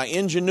rely on my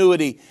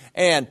ingenuity.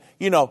 And,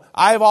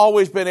 I've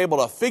always been able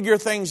to figure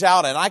things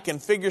out, and I can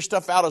figure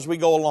stuff out as we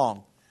go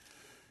along.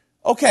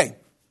 Okay,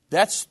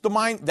 that's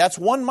one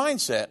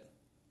mindset.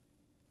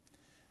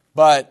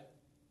 But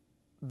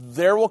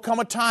there will come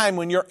a time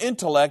when your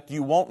intellect,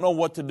 you won't know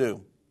what to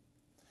do.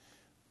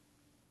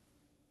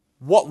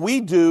 What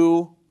we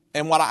do,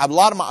 and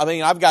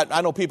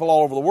I know people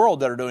all over the world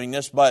that are doing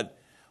this, but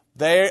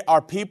they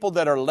are people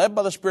that are led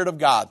by the Spirit of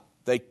God.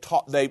 They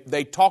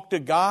talk to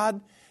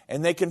God,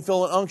 and they can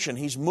feel an unction.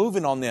 He's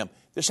moving on them.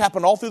 This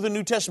happened all through the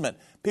New Testament.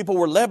 People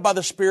were led by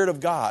the Spirit of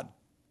God.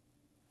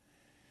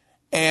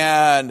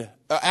 And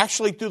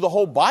actually through the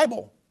whole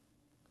Bible.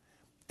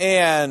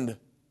 And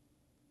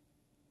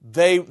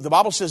the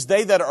Bible says,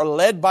 they that are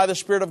led by the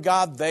Spirit of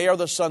God, they are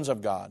the sons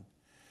of God.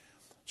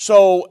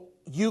 So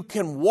you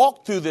can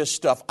walk through this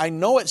stuff. I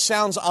know it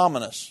sounds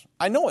ominous.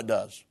 I know it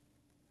does.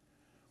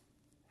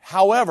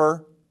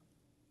 However,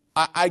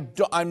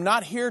 I'm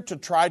not here to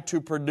try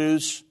to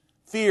produce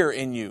fear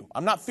in you.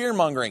 I'm not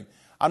fear-mongering.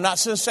 I'm not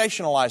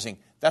sensationalizing.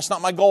 That's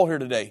not my goal here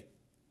today.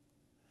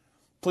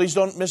 Please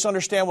don't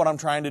misunderstand what I'm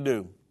trying to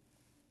do.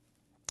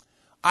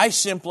 I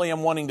simply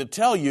am wanting to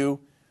tell you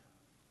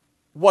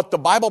what the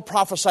Bible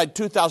prophesied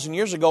 2,000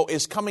 years ago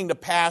is coming to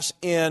pass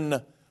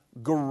in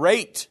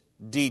great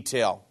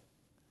detail.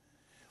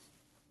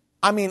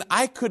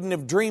 I couldn't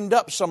have dreamed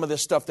up some of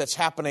this stuff that's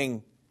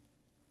happening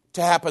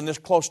to happen this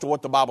close to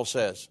what the Bible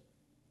says.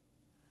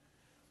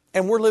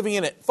 And we're living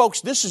in it.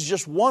 Folks, this is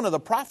just one of the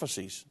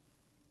prophecies.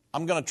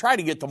 I'm going to try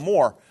to get to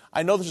more.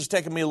 I know this is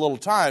taking me a little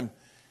time,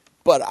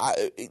 but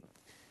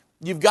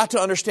you've got to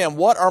understand,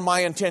 what are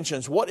my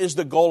intentions? What is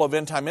the goal of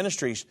End Time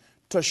Ministries?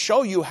 To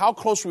show you how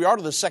close we are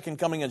to the second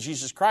coming of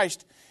Jesus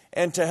Christ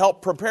and to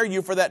help prepare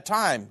you for that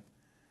time.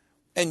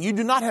 And you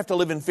do not have to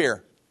live in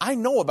fear. I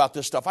know about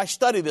this stuff. I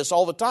study this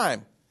all the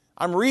time.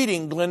 I'm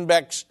reading Glenn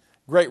Beck's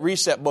Great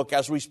Reset book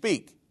as we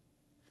speak.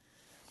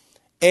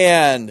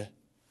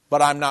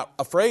 But I'm not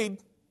afraid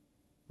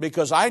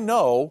because I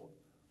know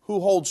who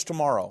holds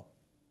tomorrow.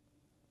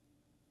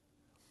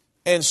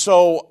 And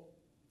so,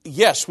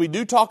 yes, we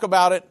do talk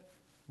about it,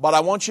 but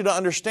I want you to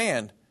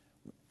understand,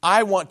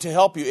 I want to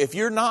help you. If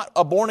you're not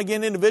a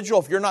born-again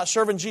individual, if you're not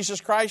serving Jesus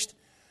Christ,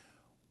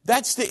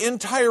 that's the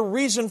entire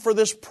reason for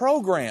this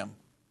program.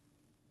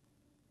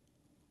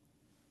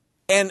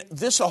 And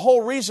this is a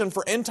whole reason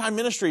for End Time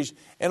Ministries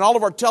and all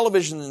of our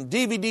television and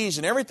DVDs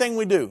and everything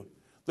we do.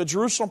 The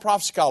Jerusalem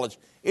Prophecy College,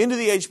 Into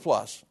the Age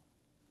Plus,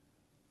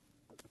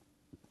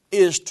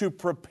 is to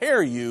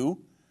prepare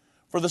you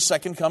for the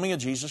second coming of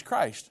Jesus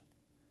Christ.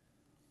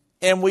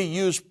 And we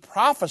use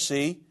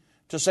prophecy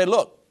to say,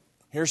 look,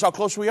 here's how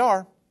close we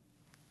are.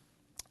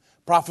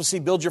 Prophecy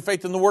builds your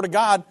faith in the Word of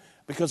God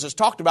because it's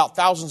talked about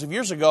thousands of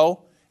years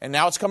ago, and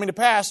now it's coming to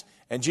pass.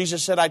 And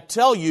Jesus said, I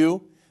tell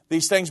you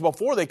these things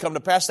before they come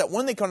to pass, that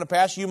when they come to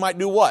pass, you might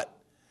do what?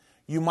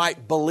 You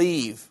might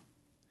believe.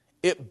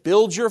 It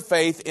builds your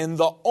faith in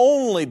the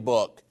only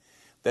book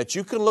that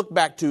you can look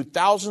back to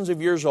thousands of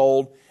years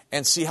old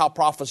and see how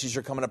prophecies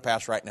are coming to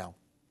pass right now.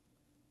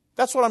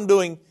 That's what I'm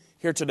doing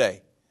here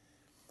today.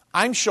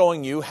 I'm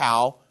showing you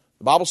how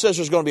the Bible says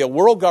there's going to be a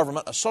world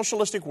government, a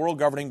socialistic world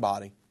governing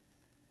body,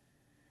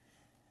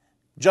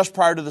 just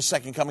prior to the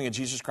second coming of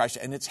Jesus Christ,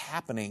 and it's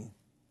happening.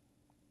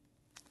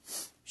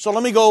 So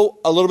let me go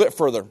a little bit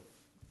further.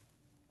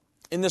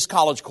 In this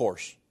college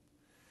course,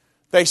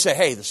 they say,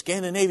 hey, the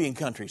Scandinavian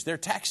countries, they're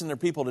taxing their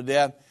people to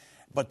death,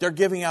 but they're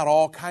giving out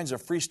all kinds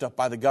of free stuff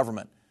by the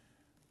government.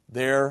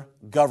 They're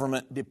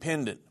government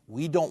dependent.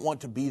 We don't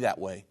want to be that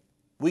way.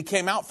 We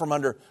came out from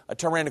under a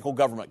tyrannical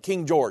government,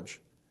 King George,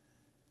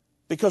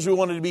 because we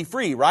wanted to be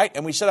free, right?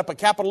 And we set up a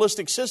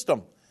capitalistic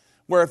system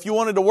where if you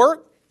wanted to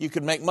work, you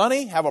could make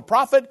money, have a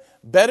profit,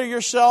 better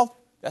yourself.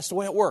 That's the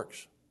way it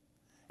works.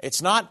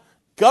 It's not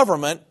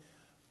government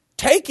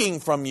taking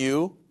from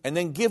you and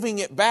then giving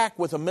it back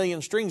with a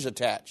million strings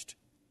attached.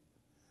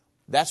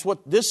 That's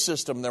what this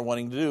system they're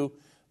wanting to do,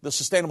 the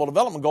Sustainable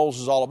Development Goals,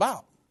 is all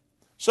about.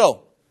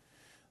 So,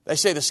 they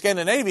say the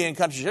Scandinavian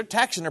countries are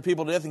taxing their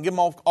people to death and give them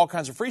all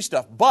kinds of free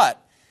stuff.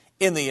 But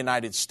in the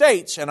United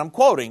States, and I'm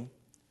quoting,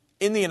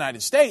 in the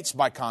United States,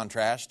 by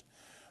contrast,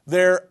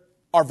 there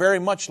are very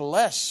much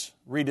less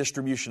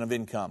redistribution of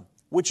income,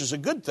 which is a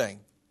good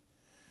thing.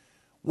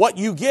 What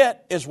you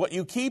get is what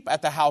you keep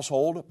at the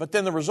household, but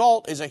then the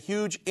result is a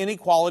huge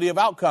inequality of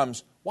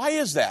outcomes. Why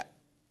is that?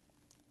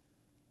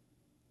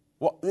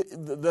 Well,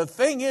 the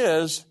thing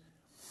is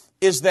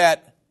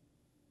that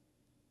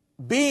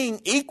being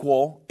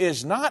equal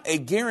is not a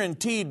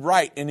guaranteed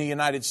right in the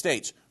United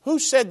States. Who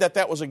said that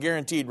that was a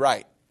guaranteed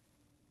right?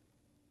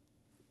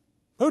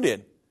 Who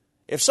did?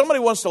 If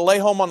somebody wants to lay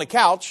home on the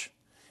couch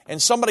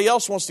and somebody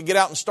else wants to get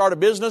out and start a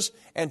business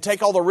and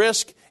take all the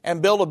risk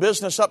and build a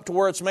business up to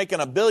where it's making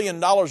 $1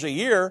 billion a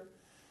year,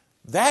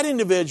 that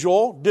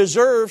individual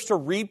deserves to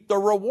reap the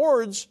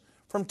rewards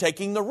from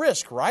taking the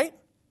risk, right?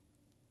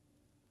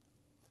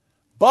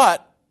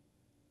 But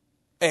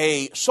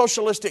a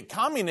socialistic,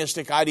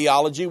 communistic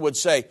ideology would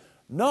say,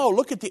 no,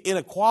 look at the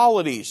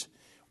inequalities.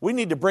 We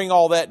need to bring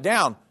all that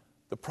down.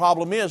 The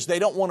problem is they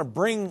don't want to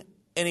bring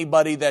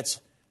anybody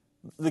that's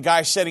the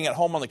guy sitting at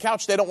home on the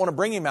couch. They don't want to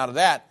bring him out of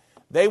that.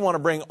 They want to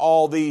bring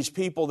all these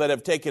people that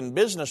have taken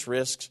business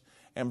risks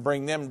and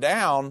bring them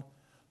down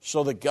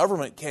so the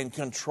government can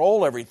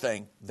control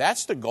everything.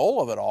 That's the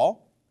goal of it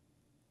all.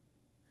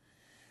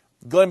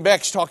 Glenn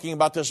Beck's talking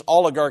about this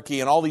oligarchy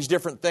and all these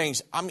different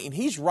things. I mean,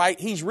 he's right.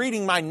 He's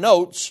reading my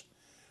notes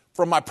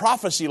from my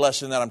prophecy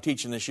lesson that I'm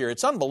teaching this year.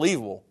 It's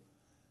unbelievable.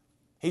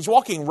 He's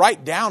walking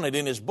right down it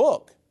in his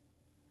book.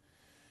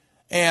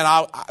 And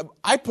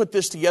I put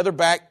this together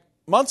back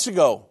months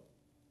ago.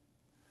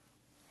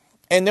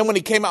 And then when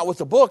he came out with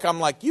the book,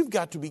 I'm like, you've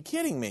got to be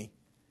kidding me.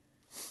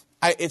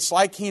 It's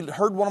like he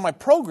heard one of my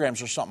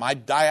programs or something.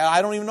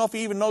 I don't even know if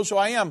he even knows who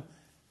I am.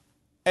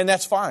 And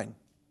that's fine.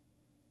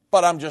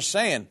 But I'm just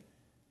saying,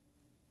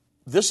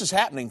 this is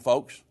happening,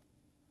 folks.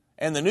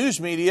 And the news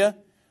media,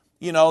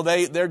 you know,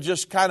 they're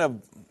just kind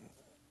of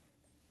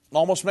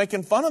almost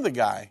making fun of the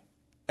guy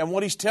and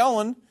what he's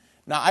telling.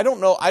 Now, I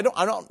don't know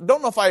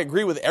if I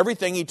agree with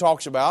everything he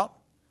talks about,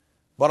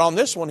 but on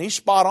this one, he's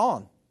spot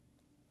on.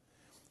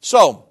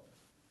 So,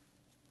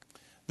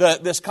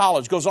 this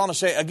college goes on to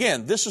say,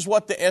 again, this is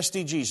what the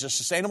SDGs, the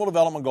Sustainable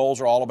Development Goals,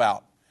 are all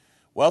about.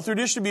 Wealth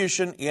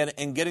redistribution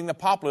and getting the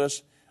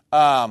populace.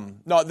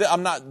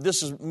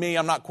 This is me,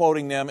 I'm not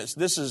quoting them.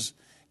 This is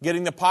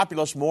getting the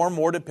populace more and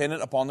more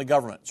dependent upon the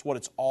government. It's what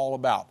it's all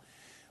about.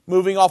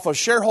 Moving off of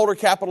shareholder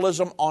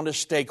capitalism onto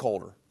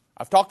stakeholder.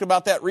 I've talked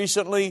about that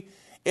recently.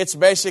 It's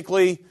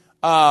basically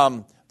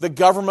the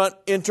government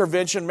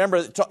intervention. Remember,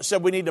 it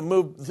said we need to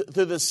move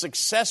to the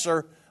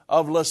successor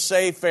of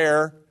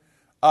laissez-faire,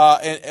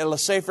 a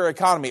laissez-faire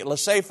economy.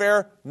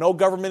 Laissez-faire, no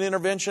government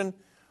intervention.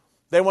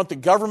 They want the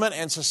government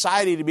and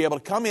society to be able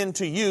to come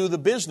into you, the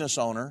business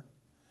owner,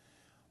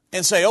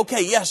 and say,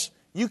 okay, yes,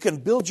 you can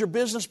build your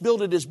business,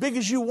 build it as big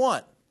as you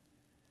want.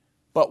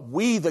 But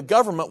we, the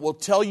government, will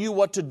tell you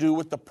what to do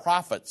with the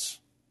profits.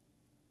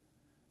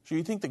 So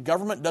you think the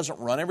government doesn't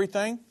run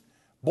everything?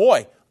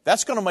 Boy,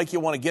 that's going to make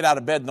you want to get out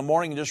of bed in the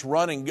morning and just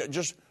run and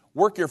just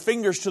work your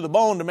fingers to the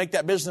bone to make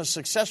that business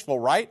successful,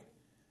 right?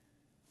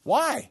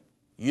 Why?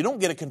 You don't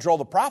get to control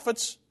the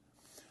profits.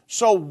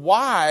 So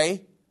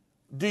why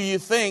do you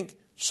think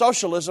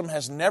socialism,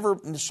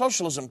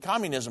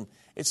 communism,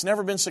 it's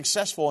never been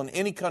successful in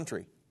any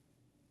country?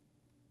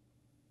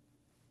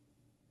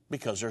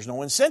 Because there's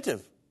no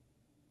incentive,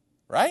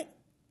 right?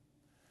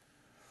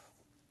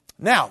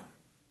 Now,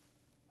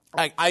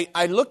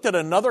 I looked at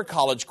another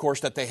college course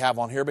that they have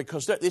on here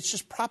because it's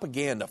just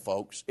propaganda,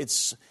 folks.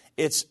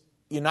 It's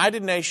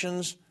United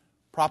Nations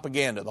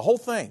propaganda, the whole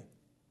thing.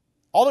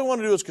 All they want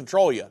to do is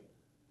control you.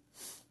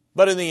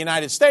 But in the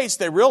United States,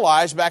 they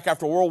realized back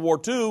after World War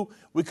II,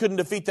 we couldn't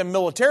defeat them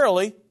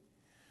militarily.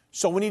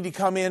 So we need to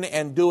come in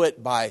and do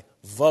it by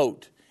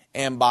vote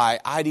and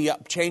by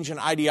changing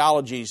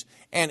ideologies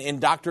and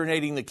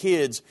indoctrinating the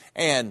kids.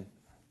 And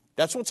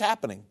that's what's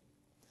happening.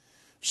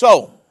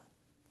 So,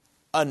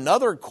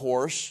 another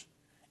course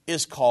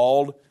is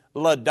called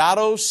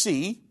Laudato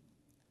Si,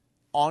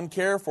 On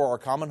Care for Our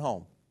Common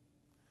Home.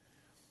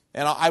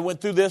 And I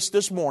went through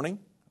this morning,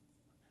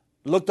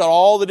 looked at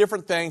all the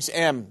different things,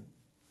 and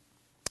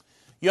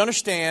you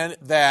understand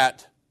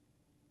that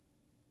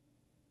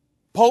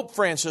Pope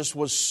Francis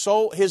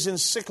his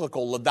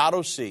encyclical,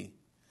 Laudato Si,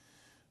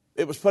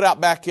 it was put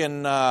out back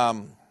in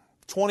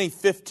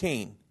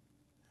 2015.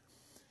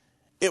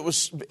 It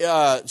was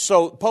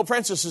so Pope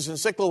Francis's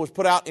encyclical was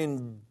put out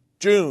in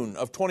June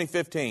of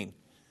 2015.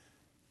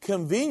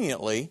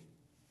 Conveniently,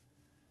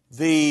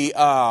 the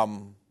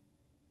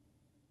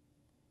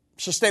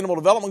Sustainable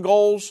Development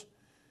Goals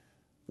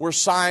were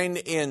signed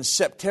in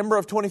September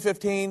of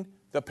 2015.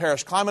 The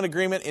Paris Climate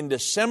Agreement in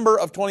December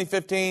of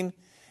 2015.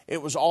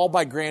 It was all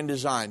by grand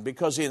design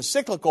because the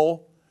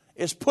encyclical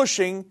is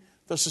pushing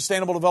the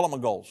Sustainable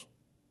Development Goals.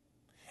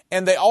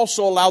 And they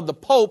also allowed the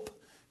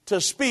Pope to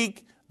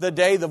speak the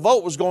day the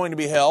vote was going to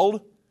be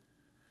held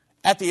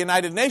at the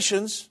United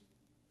Nations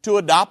to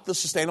adopt the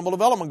Sustainable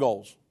Development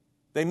Goals.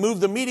 They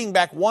moved the meeting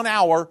back 1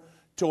 hour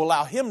to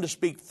allow him to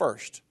speak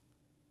first.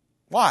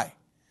 Why?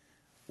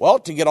 Well,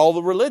 to get all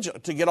the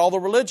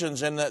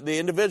religions and the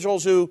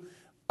individuals who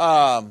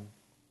are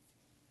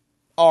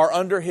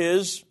under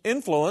his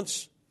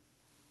influence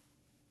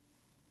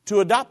to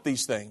adopt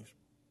these things.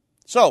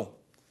 So,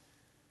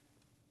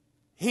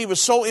 he was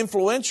so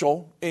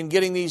influential in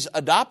getting these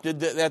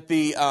adopted that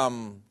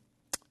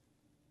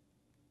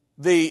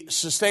the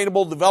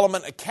Sustainable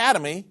Development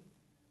Academy,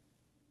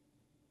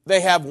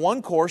 they have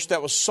one course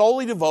that was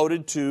solely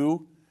devoted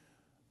to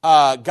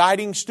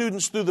guiding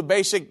students through the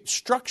basic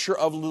structure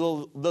of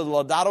the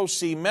Laudato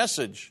Si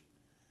message,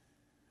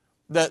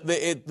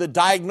 the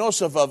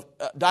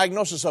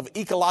diagnosis of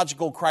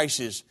ecological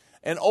crisis,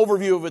 an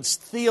overview of its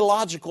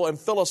theological and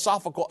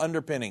philosophical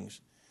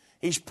underpinnings.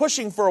 He's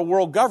pushing for a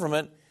world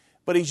government,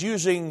 but he's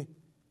using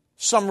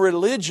some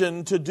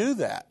religion to do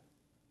that.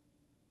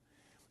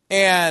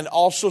 And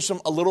also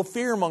a little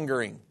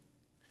fear-mongering.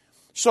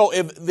 So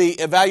if the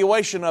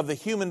evaluation of the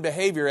human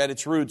behavior at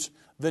its roots,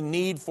 the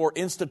need for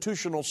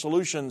institutional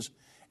solutions,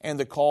 and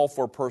the call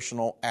for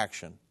personal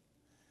action.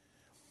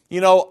 You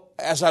know,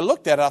 as I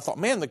looked at it, I thought,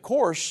 man, the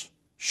course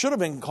should have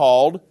been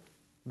called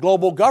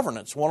Global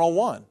Governance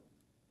 101.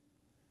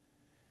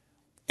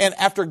 And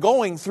after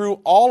going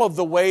through all of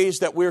the ways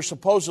that we're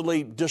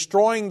supposedly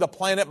destroying the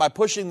planet by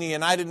pushing the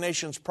United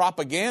Nations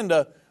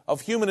propaganda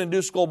of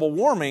human-induced global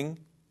warming,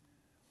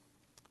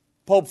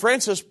 Pope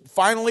Francis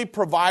finally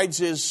provides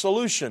his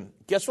solution.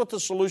 Guess what the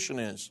solution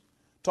is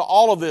to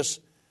all of this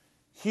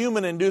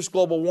human-induced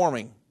global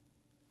warming?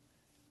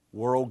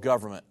 World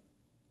government.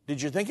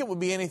 Did you think it would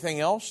be anything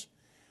else?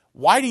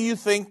 Why do you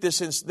think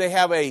they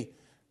have a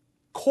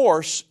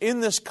course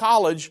in this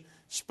college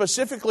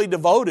specifically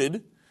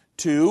devoted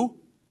to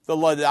the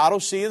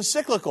Laudato Si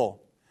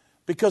encyclical?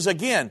 Because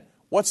again,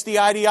 what's the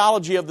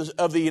ideology of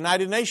the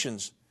United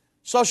Nations?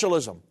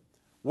 Socialism,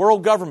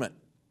 world government.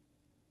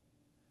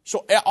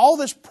 So all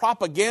this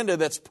propaganda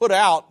that's put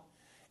out,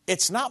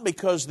 it's not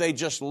because they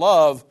just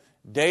love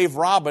Dave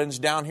Robbins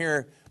down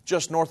here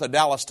just north of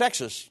Dallas,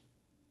 Texas.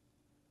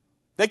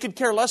 They could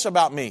care less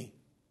about me.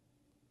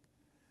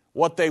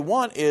 What they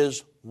want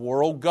is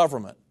world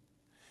government.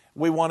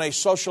 We want a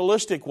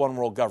socialistic one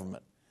world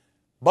government.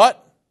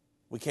 But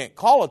we can't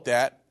call it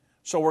that,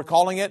 so we're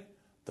calling it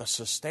the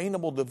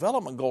Sustainable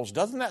Development Goals.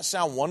 Doesn't that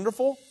sound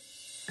wonderful?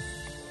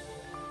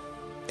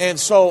 And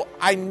so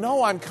I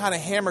know I'm kind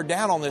of hammered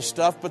down on this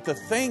stuff, but the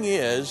thing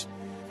is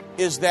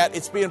that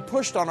it's being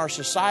pushed on our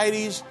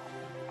societies,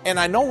 and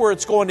I know where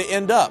it's going to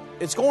end up.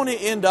 It's going to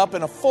end up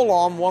in a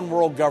full-on one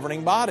world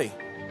governing body.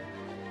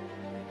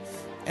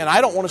 And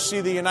I don't want to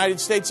see the United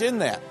States in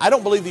that. I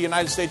don't believe the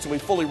United States will be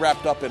fully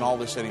wrapped up in all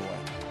this anyway.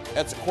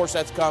 Of course,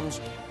 that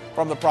comes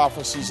from the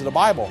prophecies of the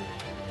Bible.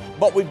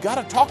 But we've got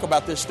to talk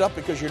about this stuff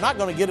because you're not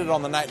going to get it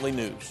on the nightly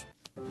news.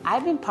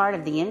 I've been part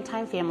of the End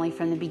Time family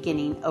from the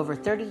beginning over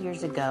 30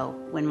 years ago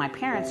when my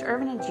parents,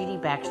 Irvin and Judy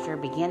Baxter,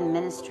 began the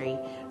ministry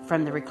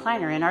from the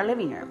recliner in our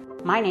living room.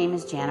 My name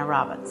is Jana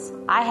Robbins.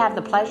 I have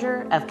the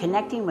pleasure of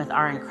connecting with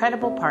our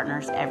incredible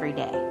partners every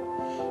day.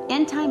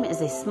 End Time is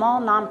a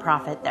small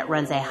nonprofit that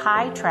runs a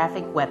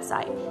high-traffic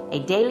website, a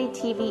daily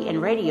TV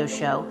and radio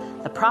show,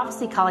 the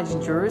Prophecy College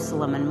in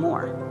Jerusalem, and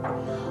more.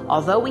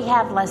 Although we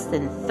have less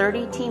than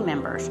 30 team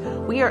members,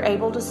 we are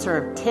able to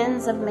serve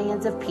tens of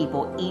millions of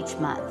people each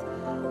month.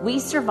 We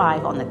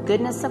survive on the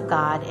goodness of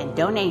God and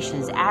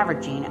donations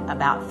averaging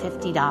about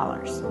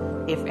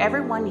 $50. If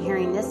everyone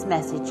hearing this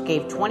message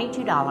gave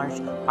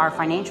 $22, our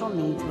financial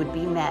needs would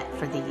be met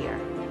for the year.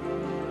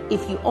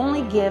 If you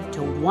only give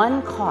to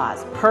one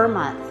cause per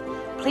month,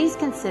 please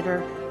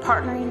consider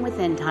partnering with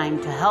End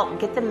Time to help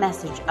get the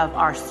message of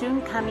our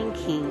soon-coming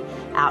King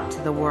out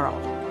to the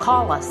world.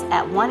 Call us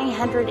at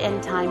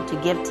 1-800-END-TIME to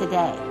give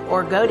today,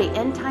 or go to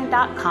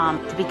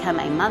endtime.com to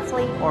become a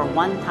monthly or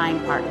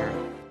one-time partner.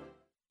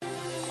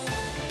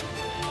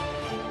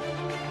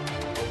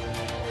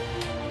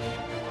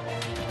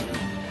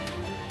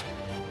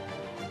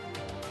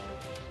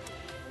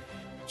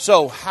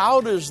 So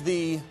how does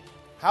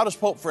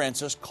Pope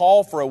Francis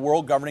call for a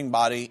world governing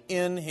body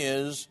in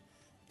his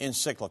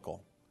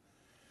encyclical?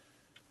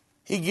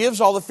 He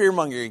gives all the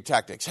fear-mongering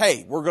tactics.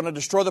 Hey, we're going to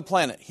destroy the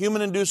planet.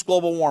 Human-induced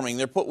global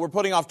warming. We're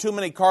putting off too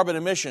many carbon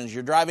emissions.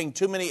 You're driving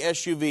too many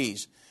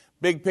SUVs,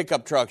 big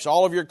pickup trucks,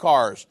 all of your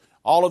cars,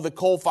 all of the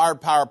coal-fired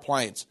power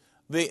plants,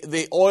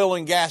 the oil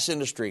and gas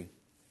industry.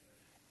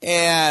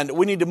 And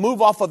we need to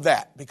move off of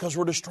that because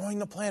we're destroying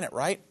the planet,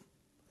 right?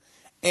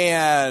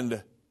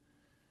 And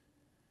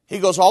he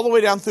goes all the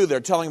way down through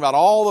there telling about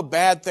all the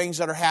bad things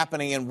that are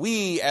happening, and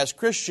we as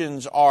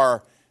Christians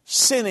are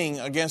sinning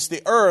against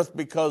the earth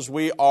because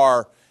we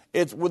are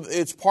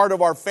It's part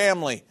of our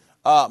family.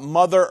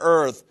 Mother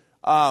Earth,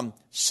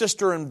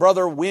 sister and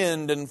brother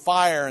wind and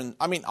fire. And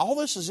I mean, all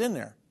this is in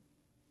there.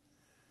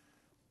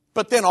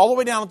 But then all the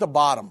way down at the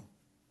bottom,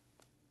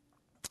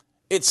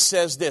 it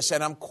says this,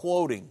 and I'm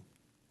quoting.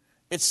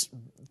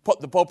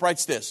 The Pope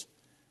writes this: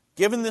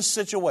 given this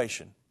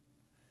situation,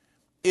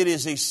 it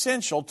is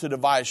essential to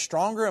devise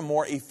stronger and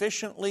more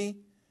efficiently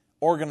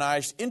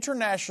organized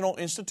international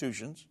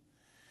institutions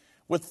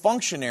with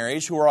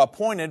functionaries who are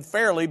appointed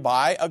fairly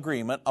by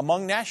agreement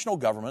among national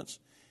governments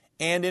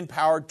and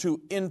empowered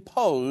to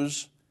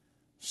impose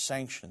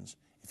sanctions.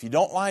 If you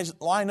don't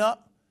line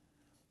up,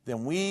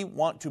 then we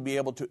want to be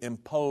able to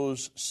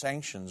impose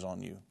sanctions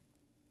on you.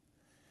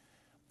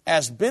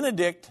 As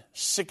Benedict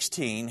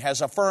XVI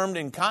has affirmed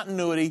in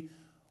continuity,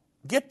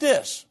 get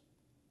this,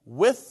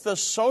 with the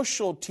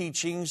social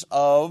teachings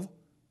of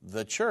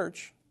the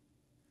church,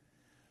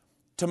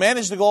 to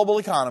manage the global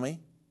economy,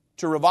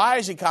 to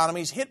revise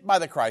economies hit by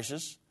the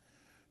crisis,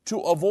 to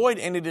avoid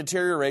any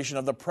deterioration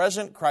of the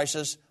present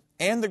crisis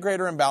and the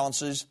greater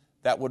imbalances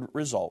that would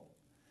result,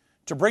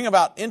 to bring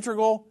about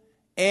integral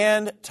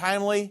and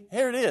timely,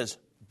 here it is,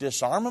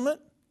 disarmament.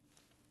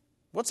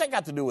 What's that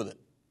got to do with it?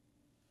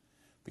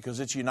 Because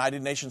it's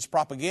United Nations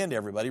propaganda,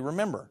 everybody,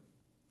 remember.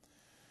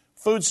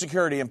 Food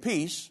security and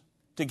peace,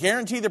 to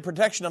guarantee the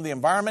protection of the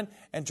environment,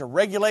 and to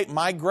regulate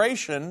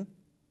migration.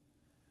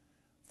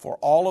 For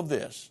all of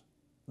this,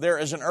 there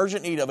is an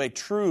urgent need of a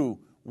true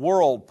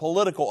world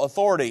political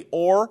authority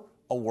or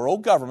a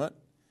world government,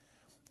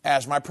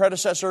 as my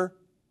predecessor,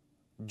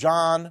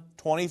 John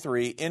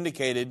 23,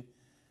 indicated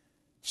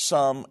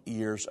some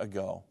years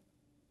ago.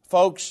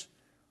 Folks,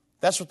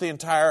 that's what the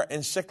entire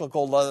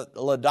encyclical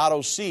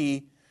Laudato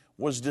Si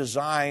was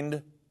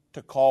designed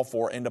to call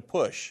for and to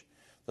push.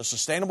 The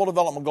Sustainable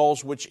Development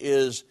Goals, which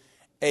is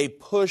a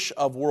push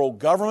of world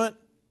government,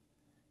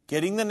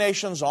 getting the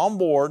nations on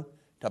board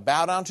to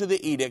bow down to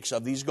the edicts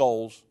of these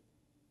goals.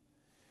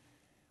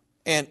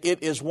 And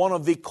it is one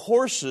of the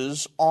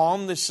courses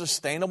on the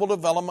Sustainable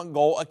Development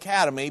Goal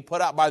Academy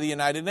put out by the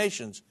United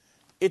Nations.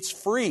 It's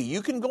free.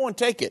 You can go and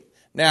take it.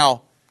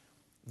 Now,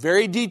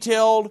 very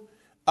detailed.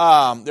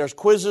 There's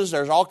quizzes.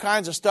 There's all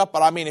kinds of stuff.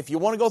 But I mean, if you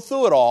want to go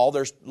through it all,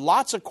 there's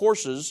lots of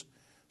courses.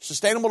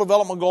 Sustainable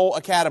Development Goal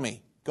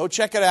Academy. Go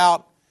check it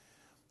out.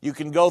 You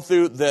can go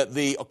through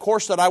the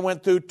course that I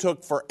went through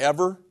took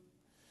forever.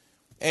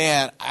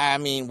 And I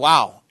mean,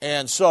 wow.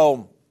 And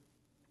so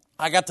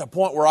I got to the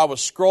point where I was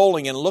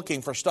scrolling and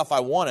looking for stuff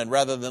I wanted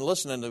rather than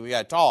listening to the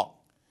guy talk.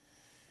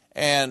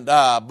 And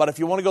but if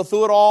you want to go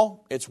through it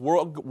all, it's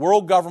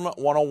World Government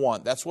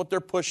 101. That's what they're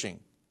pushing.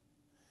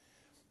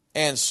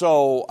 And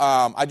so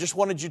I just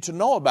wanted you to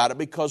know about it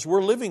because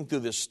we're living through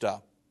this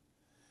stuff.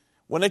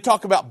 When they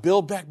talk about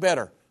Build Back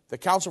Better, the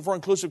Council for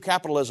Inclusive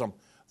Capitalism,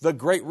 the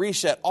Great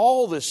Reset,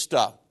 all this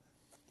stuff,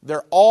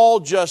 they're all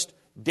just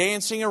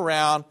dancing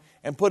around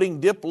and putting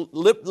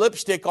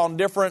lipstick on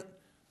different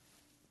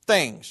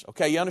things.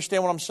 Okay, you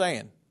understand what I'm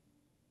saying?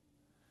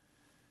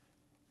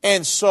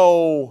 And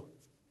so,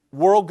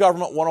 World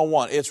Government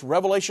 101, it's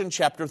Revelation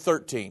chapter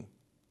 13.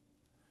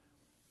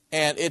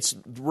 And it's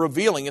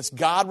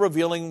God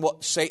revealing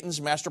what Satan's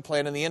master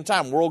plan in the end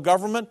time. World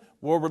government,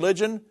 world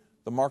religion,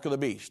 the mark of the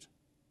beast.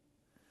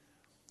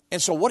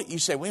 And so what you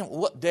say,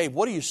 Dave,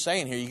 what are you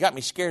saying here? You got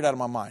me scared out of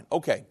my mind.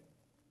 Okay.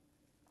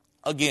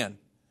 Again,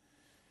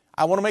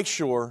 I want to make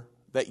sure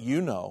that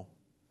you know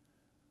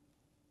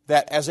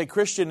that as a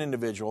Christian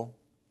individual,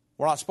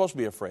 we're not supposed to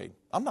be afraid.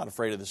 I'm not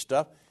afraid of this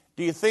stuff.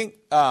 Do you think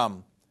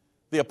the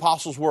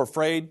apostles were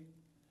afraid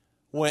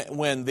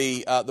when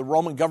the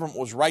Roman government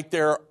was right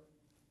there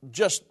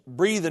just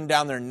breathing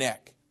down their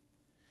neck?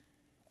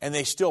 And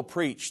they still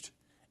preached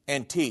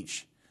and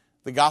teach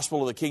the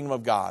gospel of the kingdom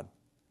of God.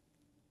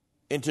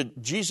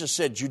 Jesus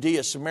said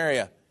Judea,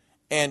 Samaria,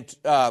 and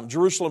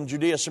Jerusalem,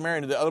 Judea,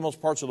 Samaria, and the othermost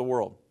parts of the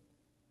world.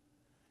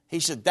 He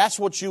said that's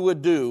what you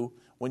would do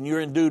when you're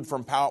endued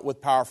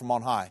with power from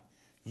on high.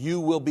 You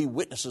will be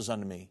witnesses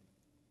unto me.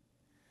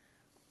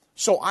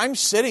 So I'm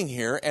sitting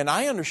here and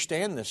I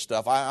understand this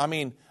stuff. I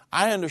mean,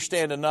 I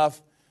understand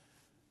enough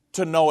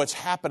to know it's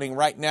happening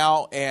right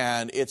now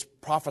and it's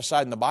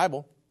prophesied in the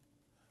Bible.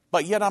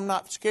 But yet I'm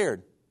not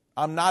scared.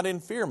 I'm not in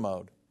fear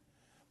mode.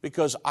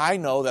 Because I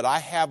know that I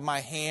have my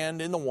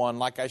hand in the one,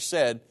 like I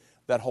said,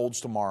 that holds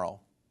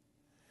tomorrow.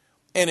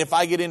 And if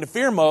I get into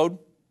fear mode,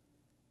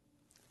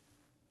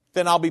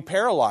 then I'll be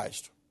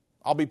paralyzed.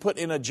 I'll be put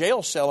in a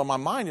jail cell in my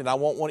mind and I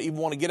won't even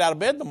want to get out of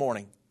bed in the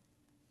morning.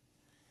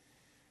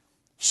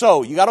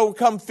 So, you got to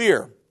overcome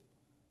fear.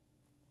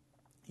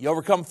 You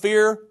overcome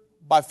fear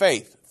by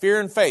faith. Fear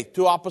and faith,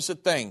 two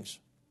opposite things.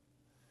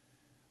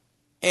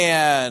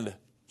 And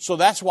so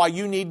that's why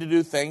you need to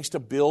do things to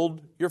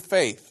build your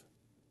faith.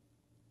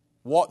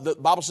 The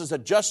Bible says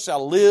that just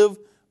shall live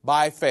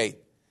by faith.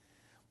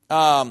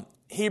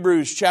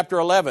 Hebrews chapter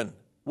 11,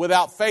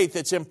 without faith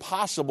it's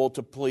impossible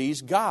to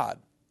please God.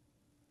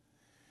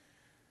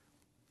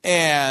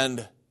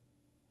 And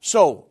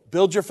so,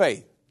 build your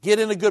faith. Get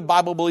in a good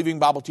Bible-believing,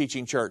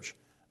 Bible-teaching church.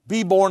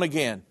 Be born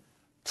again.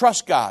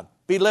 Trust God.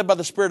 Be led by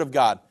the Spirit of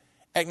God.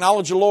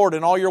 Acknowledge the Lord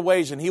in all your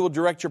ways, and He will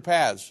direct your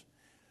paths.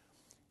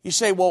 You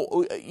say,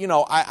 well,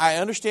 I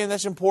understand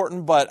that's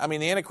important, but,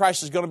 the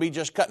Antichrist is going to be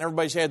just cutting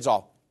everybody's heads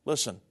off.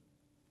 Listen,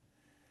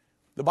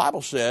 the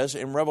Bible says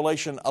in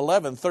Revelation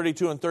 11,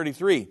 32 and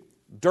 33,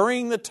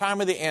 during the time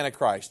of the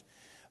Antichrist,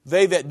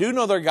 they that do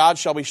know their God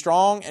shall be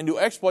strong and do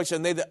exploits,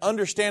 and they that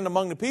understand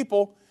among the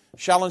people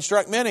shall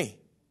instruct many.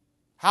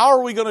 How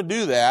are we going to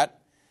do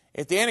that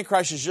if the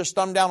Antichrist is just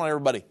thumbed down on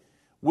everybody?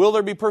 Will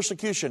there be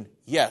persecution?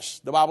 Yes,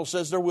 the Bible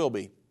says there will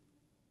be.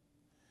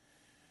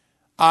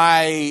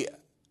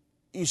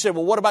 You say,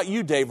 well, what about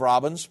you, Dave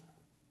Robbins?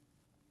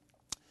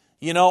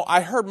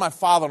 I heard my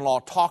father-in-law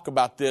talk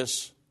about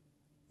this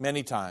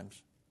many times.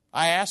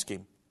 I asked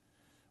him,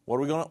 what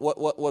are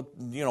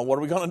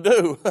we going to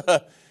do?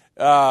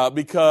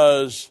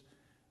 Because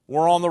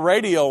we're on the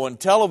radio and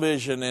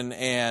television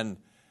and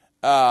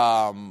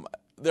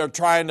they're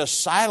trying to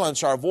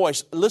silence our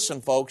voice. Listen,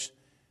 folks,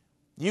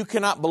 you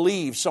cannot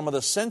believe some of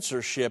the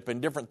censorship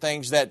and different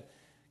things that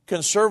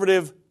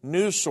conservative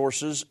news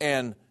sources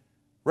and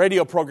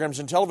radio programs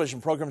and television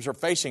programs are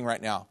facing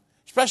right now,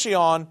 especially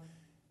on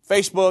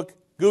Facebook,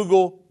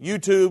 Google,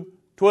 YouTube,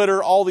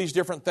 Twitter, all these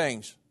different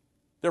things.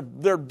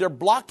 They're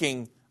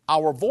blocking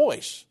our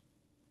voice.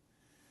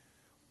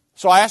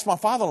 So I asked my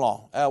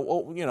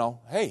father-in-law,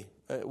 hey,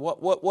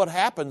 what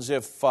happens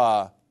if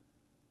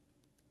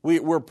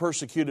we're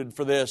persecuted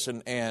for this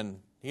and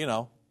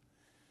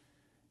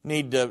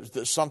need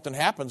to, something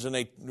happens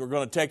and we're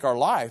going to take our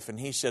life? And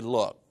he said,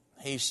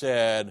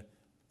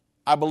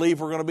 I believe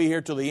we're going to be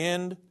here till the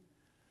end.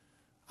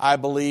 I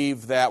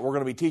believe that we're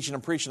going to be teaching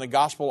and preaching the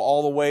gospel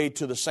all the way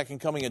to the second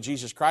coming of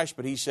Jesus Christ.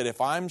 But he said,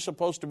 if I'm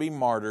supposed to be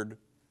martyred,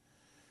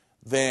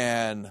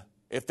 then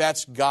if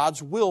that's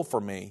God's will for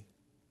me,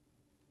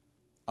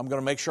 I'm going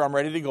to make sure I'm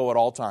ready to go at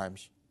all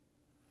times.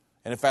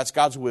 And if that's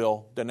God's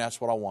will, then that's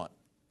what I want.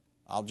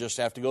 I'll just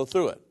have to go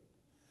through it.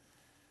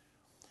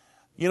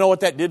 You know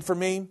what that did for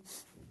me?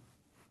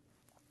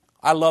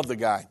 I love the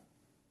guy.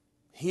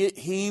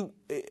 He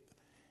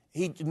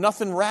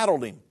nothing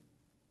rattled him.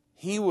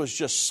 He was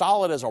just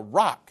solid as a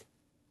rock.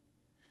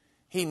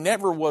 He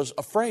never was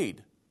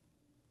afraid.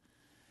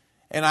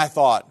 And I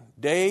thought,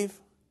 Dave,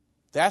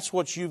 that's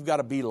what you've got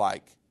to be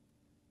like.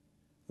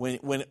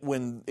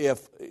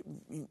 If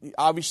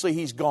obviously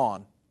he's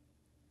gone.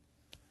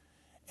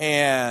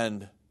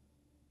 And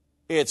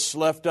it's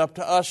left up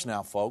to us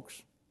now,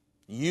 folks.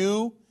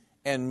 You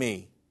and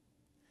me.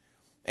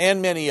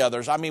 And many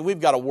others. We've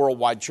got a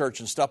worldwide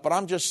church and stuff, but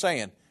I'm just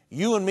saying,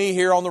 you and me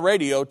here on the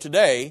radio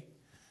today,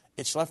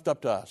 it's left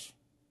up to us.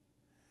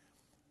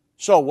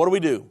 So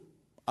what do?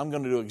 I'm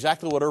going to do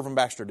exactly what Irvin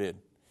Baxter did.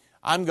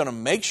 I'm going to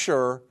make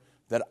sure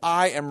that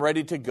I am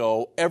ready to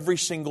go every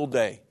single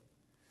day.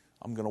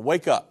 I'm going to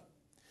wake up.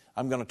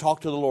 I'm going to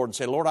talk to the Lord and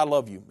say, Lord, I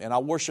love you, and I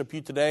worship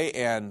you today,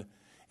 and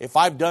if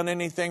I've done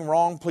anything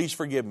wrong, please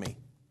forgive me.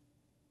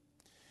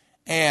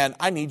 And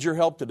I need your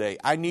help today.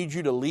 I need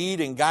you to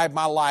lead and guide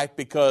my life,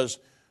 because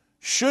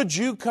should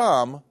you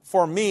come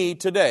for me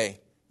today,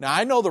 now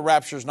I know the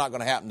rapture is not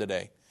going to happen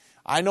today.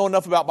 I know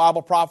enough about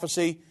Bible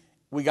prophecy.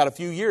 We got a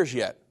few years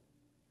yet.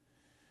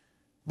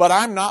 But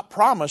I'm not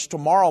promised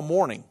tomorrow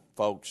morning,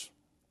 folks.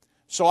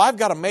 So I've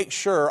got to make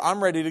sure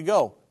I'm ready to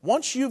go.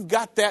 Once you've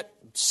got that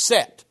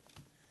set,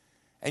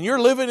 and you're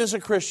living as a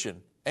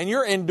Christian, and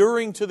you're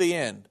enduring to the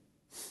end,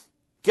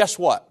 guess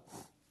what?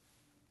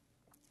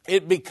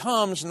 It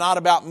becomes not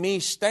about me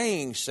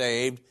staying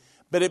saved,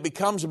 but it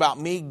becomes about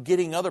me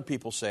getting other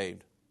people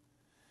saved.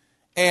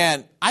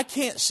 And I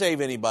can't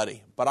save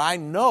anybody, but I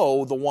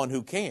know the one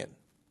who can.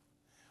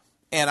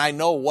 And I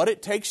know what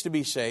it takes to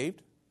be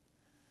saved.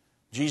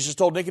 Jesus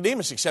told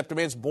Nicodemus, except a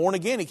man's born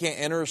again, he can't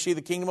enter or see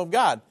the kingdom of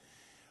God.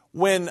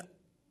 When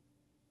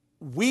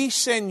we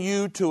send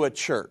you to a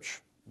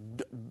church,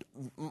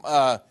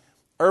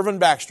 Irvin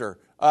Baxter,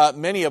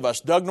 many of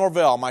us, Doug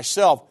Norvell,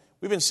 myself,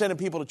 we've been sending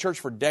people to church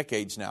for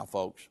decades now,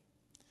 folks.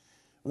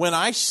 When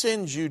I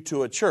send you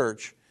to a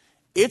church,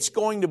 it's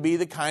going to be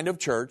the kind of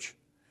church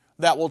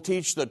that will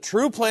teach the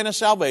true plan of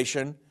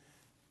salvation,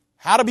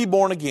 how to be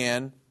born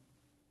again,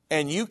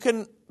 and you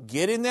can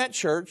get in that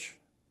church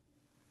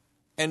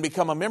and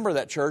become a member of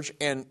that church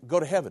and go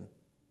to heaven.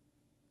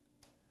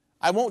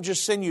 I won't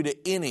just send you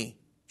to any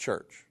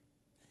church.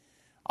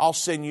 I'll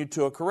send you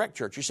to a correct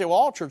church. You say, well,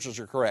 all churches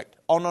are correct.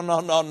 Oh, no.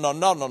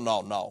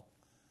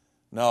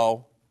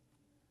 No.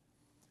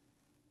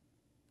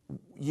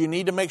 You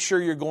need to make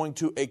sure you're going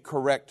to a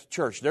correct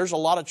church. There's a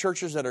lot of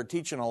churches that are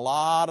teaching a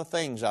lot of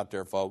things out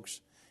there,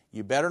 folks.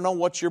 You better know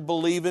what you're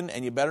believing,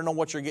 and you better know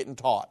what you're getting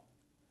taught.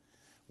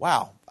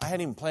 Wow, I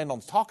hadn't even planned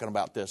on talking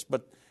about this,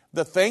 but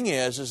the thing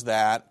is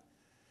that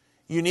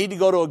you need to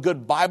go to a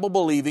good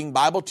Bible-believing,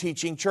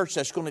 Bible-teaching church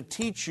that's going to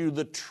teach you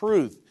the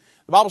truth.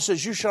 The Bible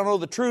says you shall know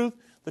the truth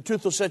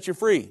will set you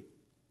free.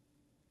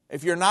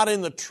 If you're not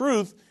in the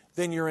truth,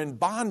 then you're in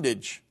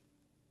bondage.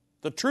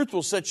 The truth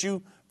will set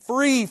you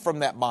free from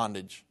that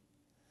bondage.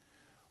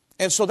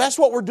 And so that's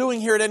what we're doing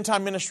here at End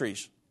Time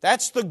Ministries.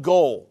 That's the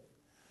goal,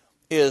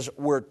 is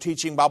we're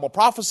teaching Bible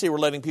prophecy. We're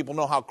letting people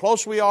know how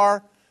close we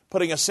are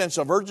putting a sense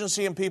of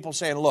urgency in people,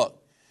 saying,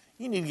 look,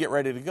 you need to get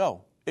ready to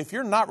go. If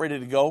you're not ready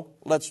to go,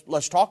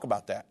 let's talk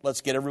about that. Let's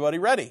get everybody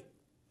ready.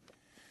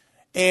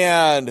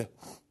 And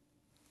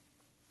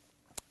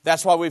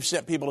that's why we've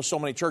sent people to so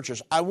many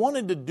churches. I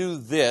wanted to do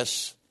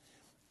this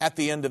at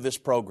the end of this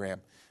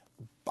program.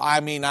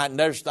 I mean, I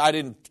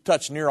didn't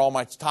touch near all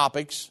my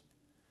topics,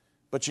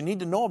 but you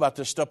need to know about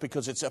this stuff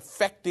because it's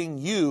affecting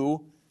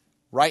you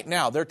right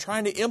now. They're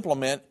trying to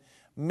implement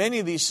many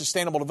of these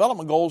sustainable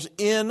development goals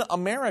in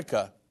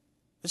America.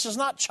 This is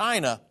not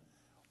China,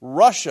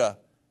 Russia,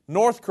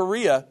 North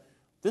Korea.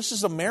 This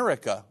is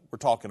America we're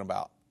talking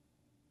about.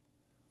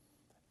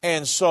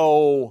 And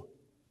so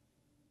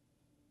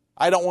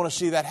I don't want to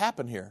see that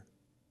happen here.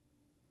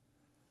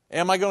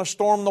 Am I going to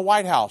storm the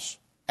White House?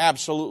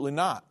 Absolutely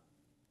not.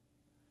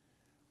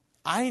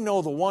 I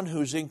know the one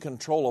who's in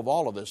control of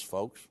all of this,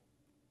 folks.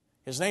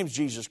 His name's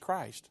Jesus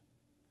Christ.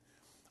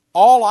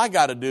 All I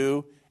got to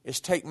do is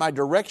take my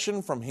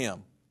direction from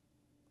Him.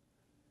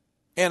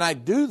 And I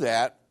do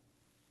that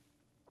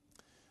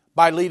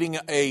by leading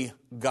a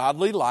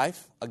godly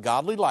life, a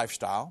godly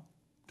lifestyle,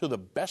 to the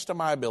best of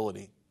my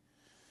ability.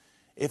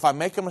 If I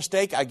make a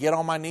mistake, I get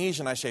on my knees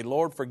and I say,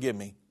 Lord, forgive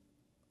me.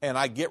 And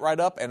I get right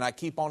up and I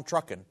keep on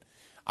trucking.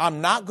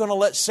 I'm not going to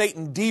let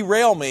Satan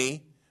derail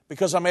me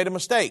because I made a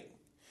mistake.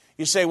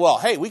 You say, well,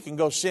 hey, we can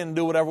go sin and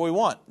do whatever we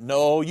want.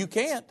 No, you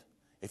can't.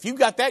 If you've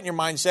got that in your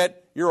mindset,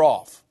 you're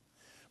off.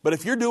 But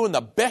if you're doing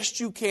the best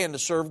you can to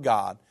serve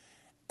God,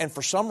 and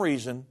for some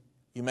reason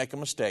you make a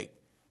mistake,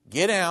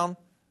 get down,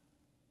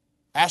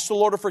 ask the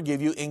Lord to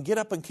forgive you, and get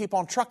up and keep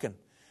on trucking.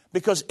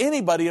 Because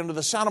anybody under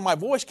the sound of my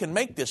voice can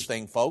make this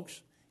thing,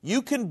 folks.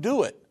 You can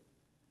do it.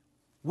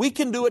 We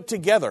can do it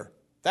together.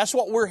 That's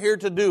what we're here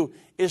to do,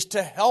 is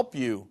to help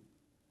you.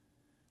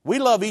 We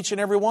love each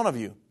and every one of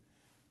you.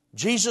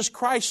 Jesus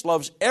Christ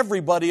loves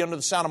everybody under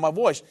the sound of my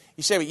voice.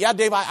 You say, yeah,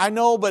 Dave, I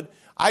know, but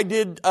I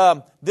did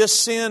this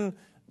sin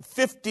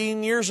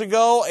 15 years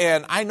ago,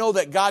 and I know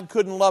that God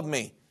couldn't love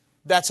me.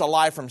 That's a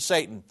lie from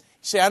Satan. You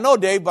say, I know,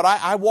 Dave, but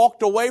I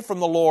walked away from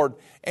the Lord,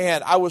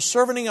 and I was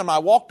serving Him, and I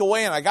walked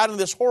away, and I got into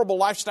this horrible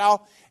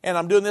lifestyle, and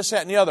I'm doing this,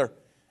 that, and the other,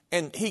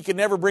 and He could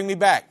never bring me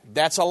back.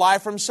 That's a lie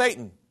from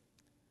Satan.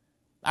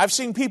 I've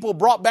seen people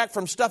brought back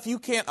from stuff you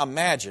can't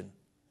imagine,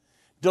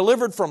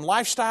 delivered from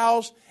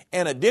lifestyles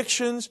and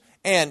addictions,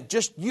 and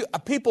just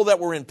people that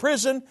were in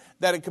prison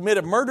that had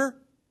committed murder,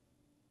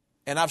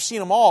 and I've seen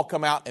them all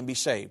come out and be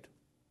saved.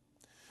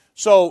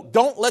 So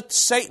don't let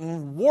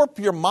Satan warp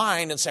your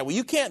mind and say, well,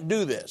 you can't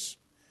do this.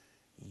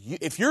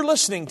 If you're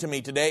listening to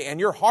me today and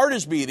your heart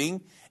is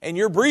beating and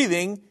you're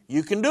breathing,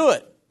 you can do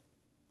it.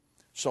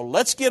 So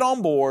let's get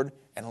on board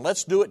and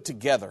let's do it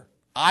together.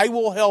 I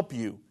will help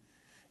you.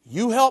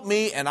 You help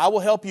me and I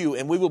will help you,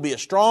 and we will be a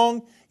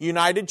strong,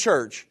 united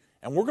church,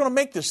 and we're going to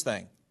make this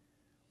thing.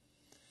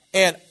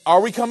 And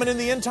are we coming in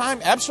the end time?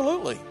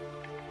 Absolutely.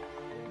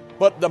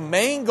 But the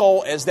main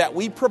goal is that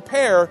we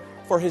prepare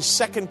for His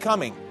second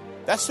coming.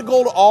 That's the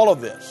goal to all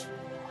of this.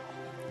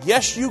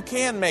 Yes, you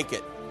can make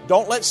it.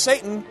 Don't let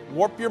Satan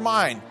warp your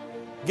mind.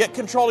 Get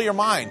control of your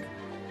mind.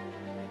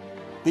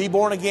 Be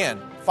born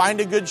again. Find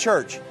a good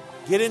church.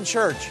 Get in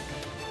church.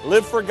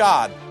 Live for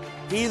God.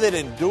 He that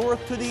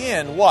endureth to the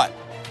end, what?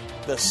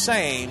 The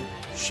same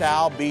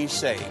shall be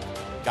saved.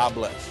 God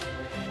bless.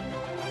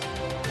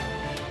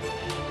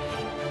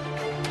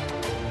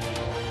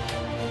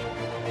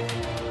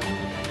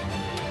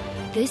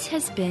 This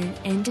has been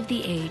End of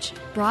the Age,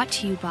 brought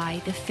to you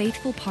by the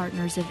faithful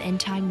partners of End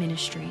Time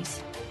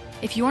Ministries.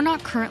 If you're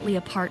not currently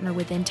a partner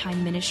with End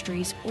Time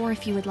Ministries, or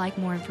if you would like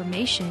more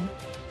information,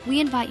 we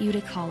invite you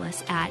to call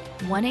us at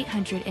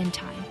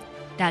 1-800-END-TIME.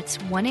 That's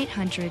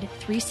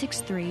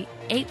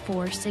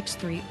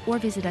 1-800-363-8463, or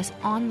visit us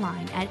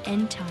online at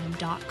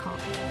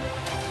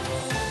endtime.com.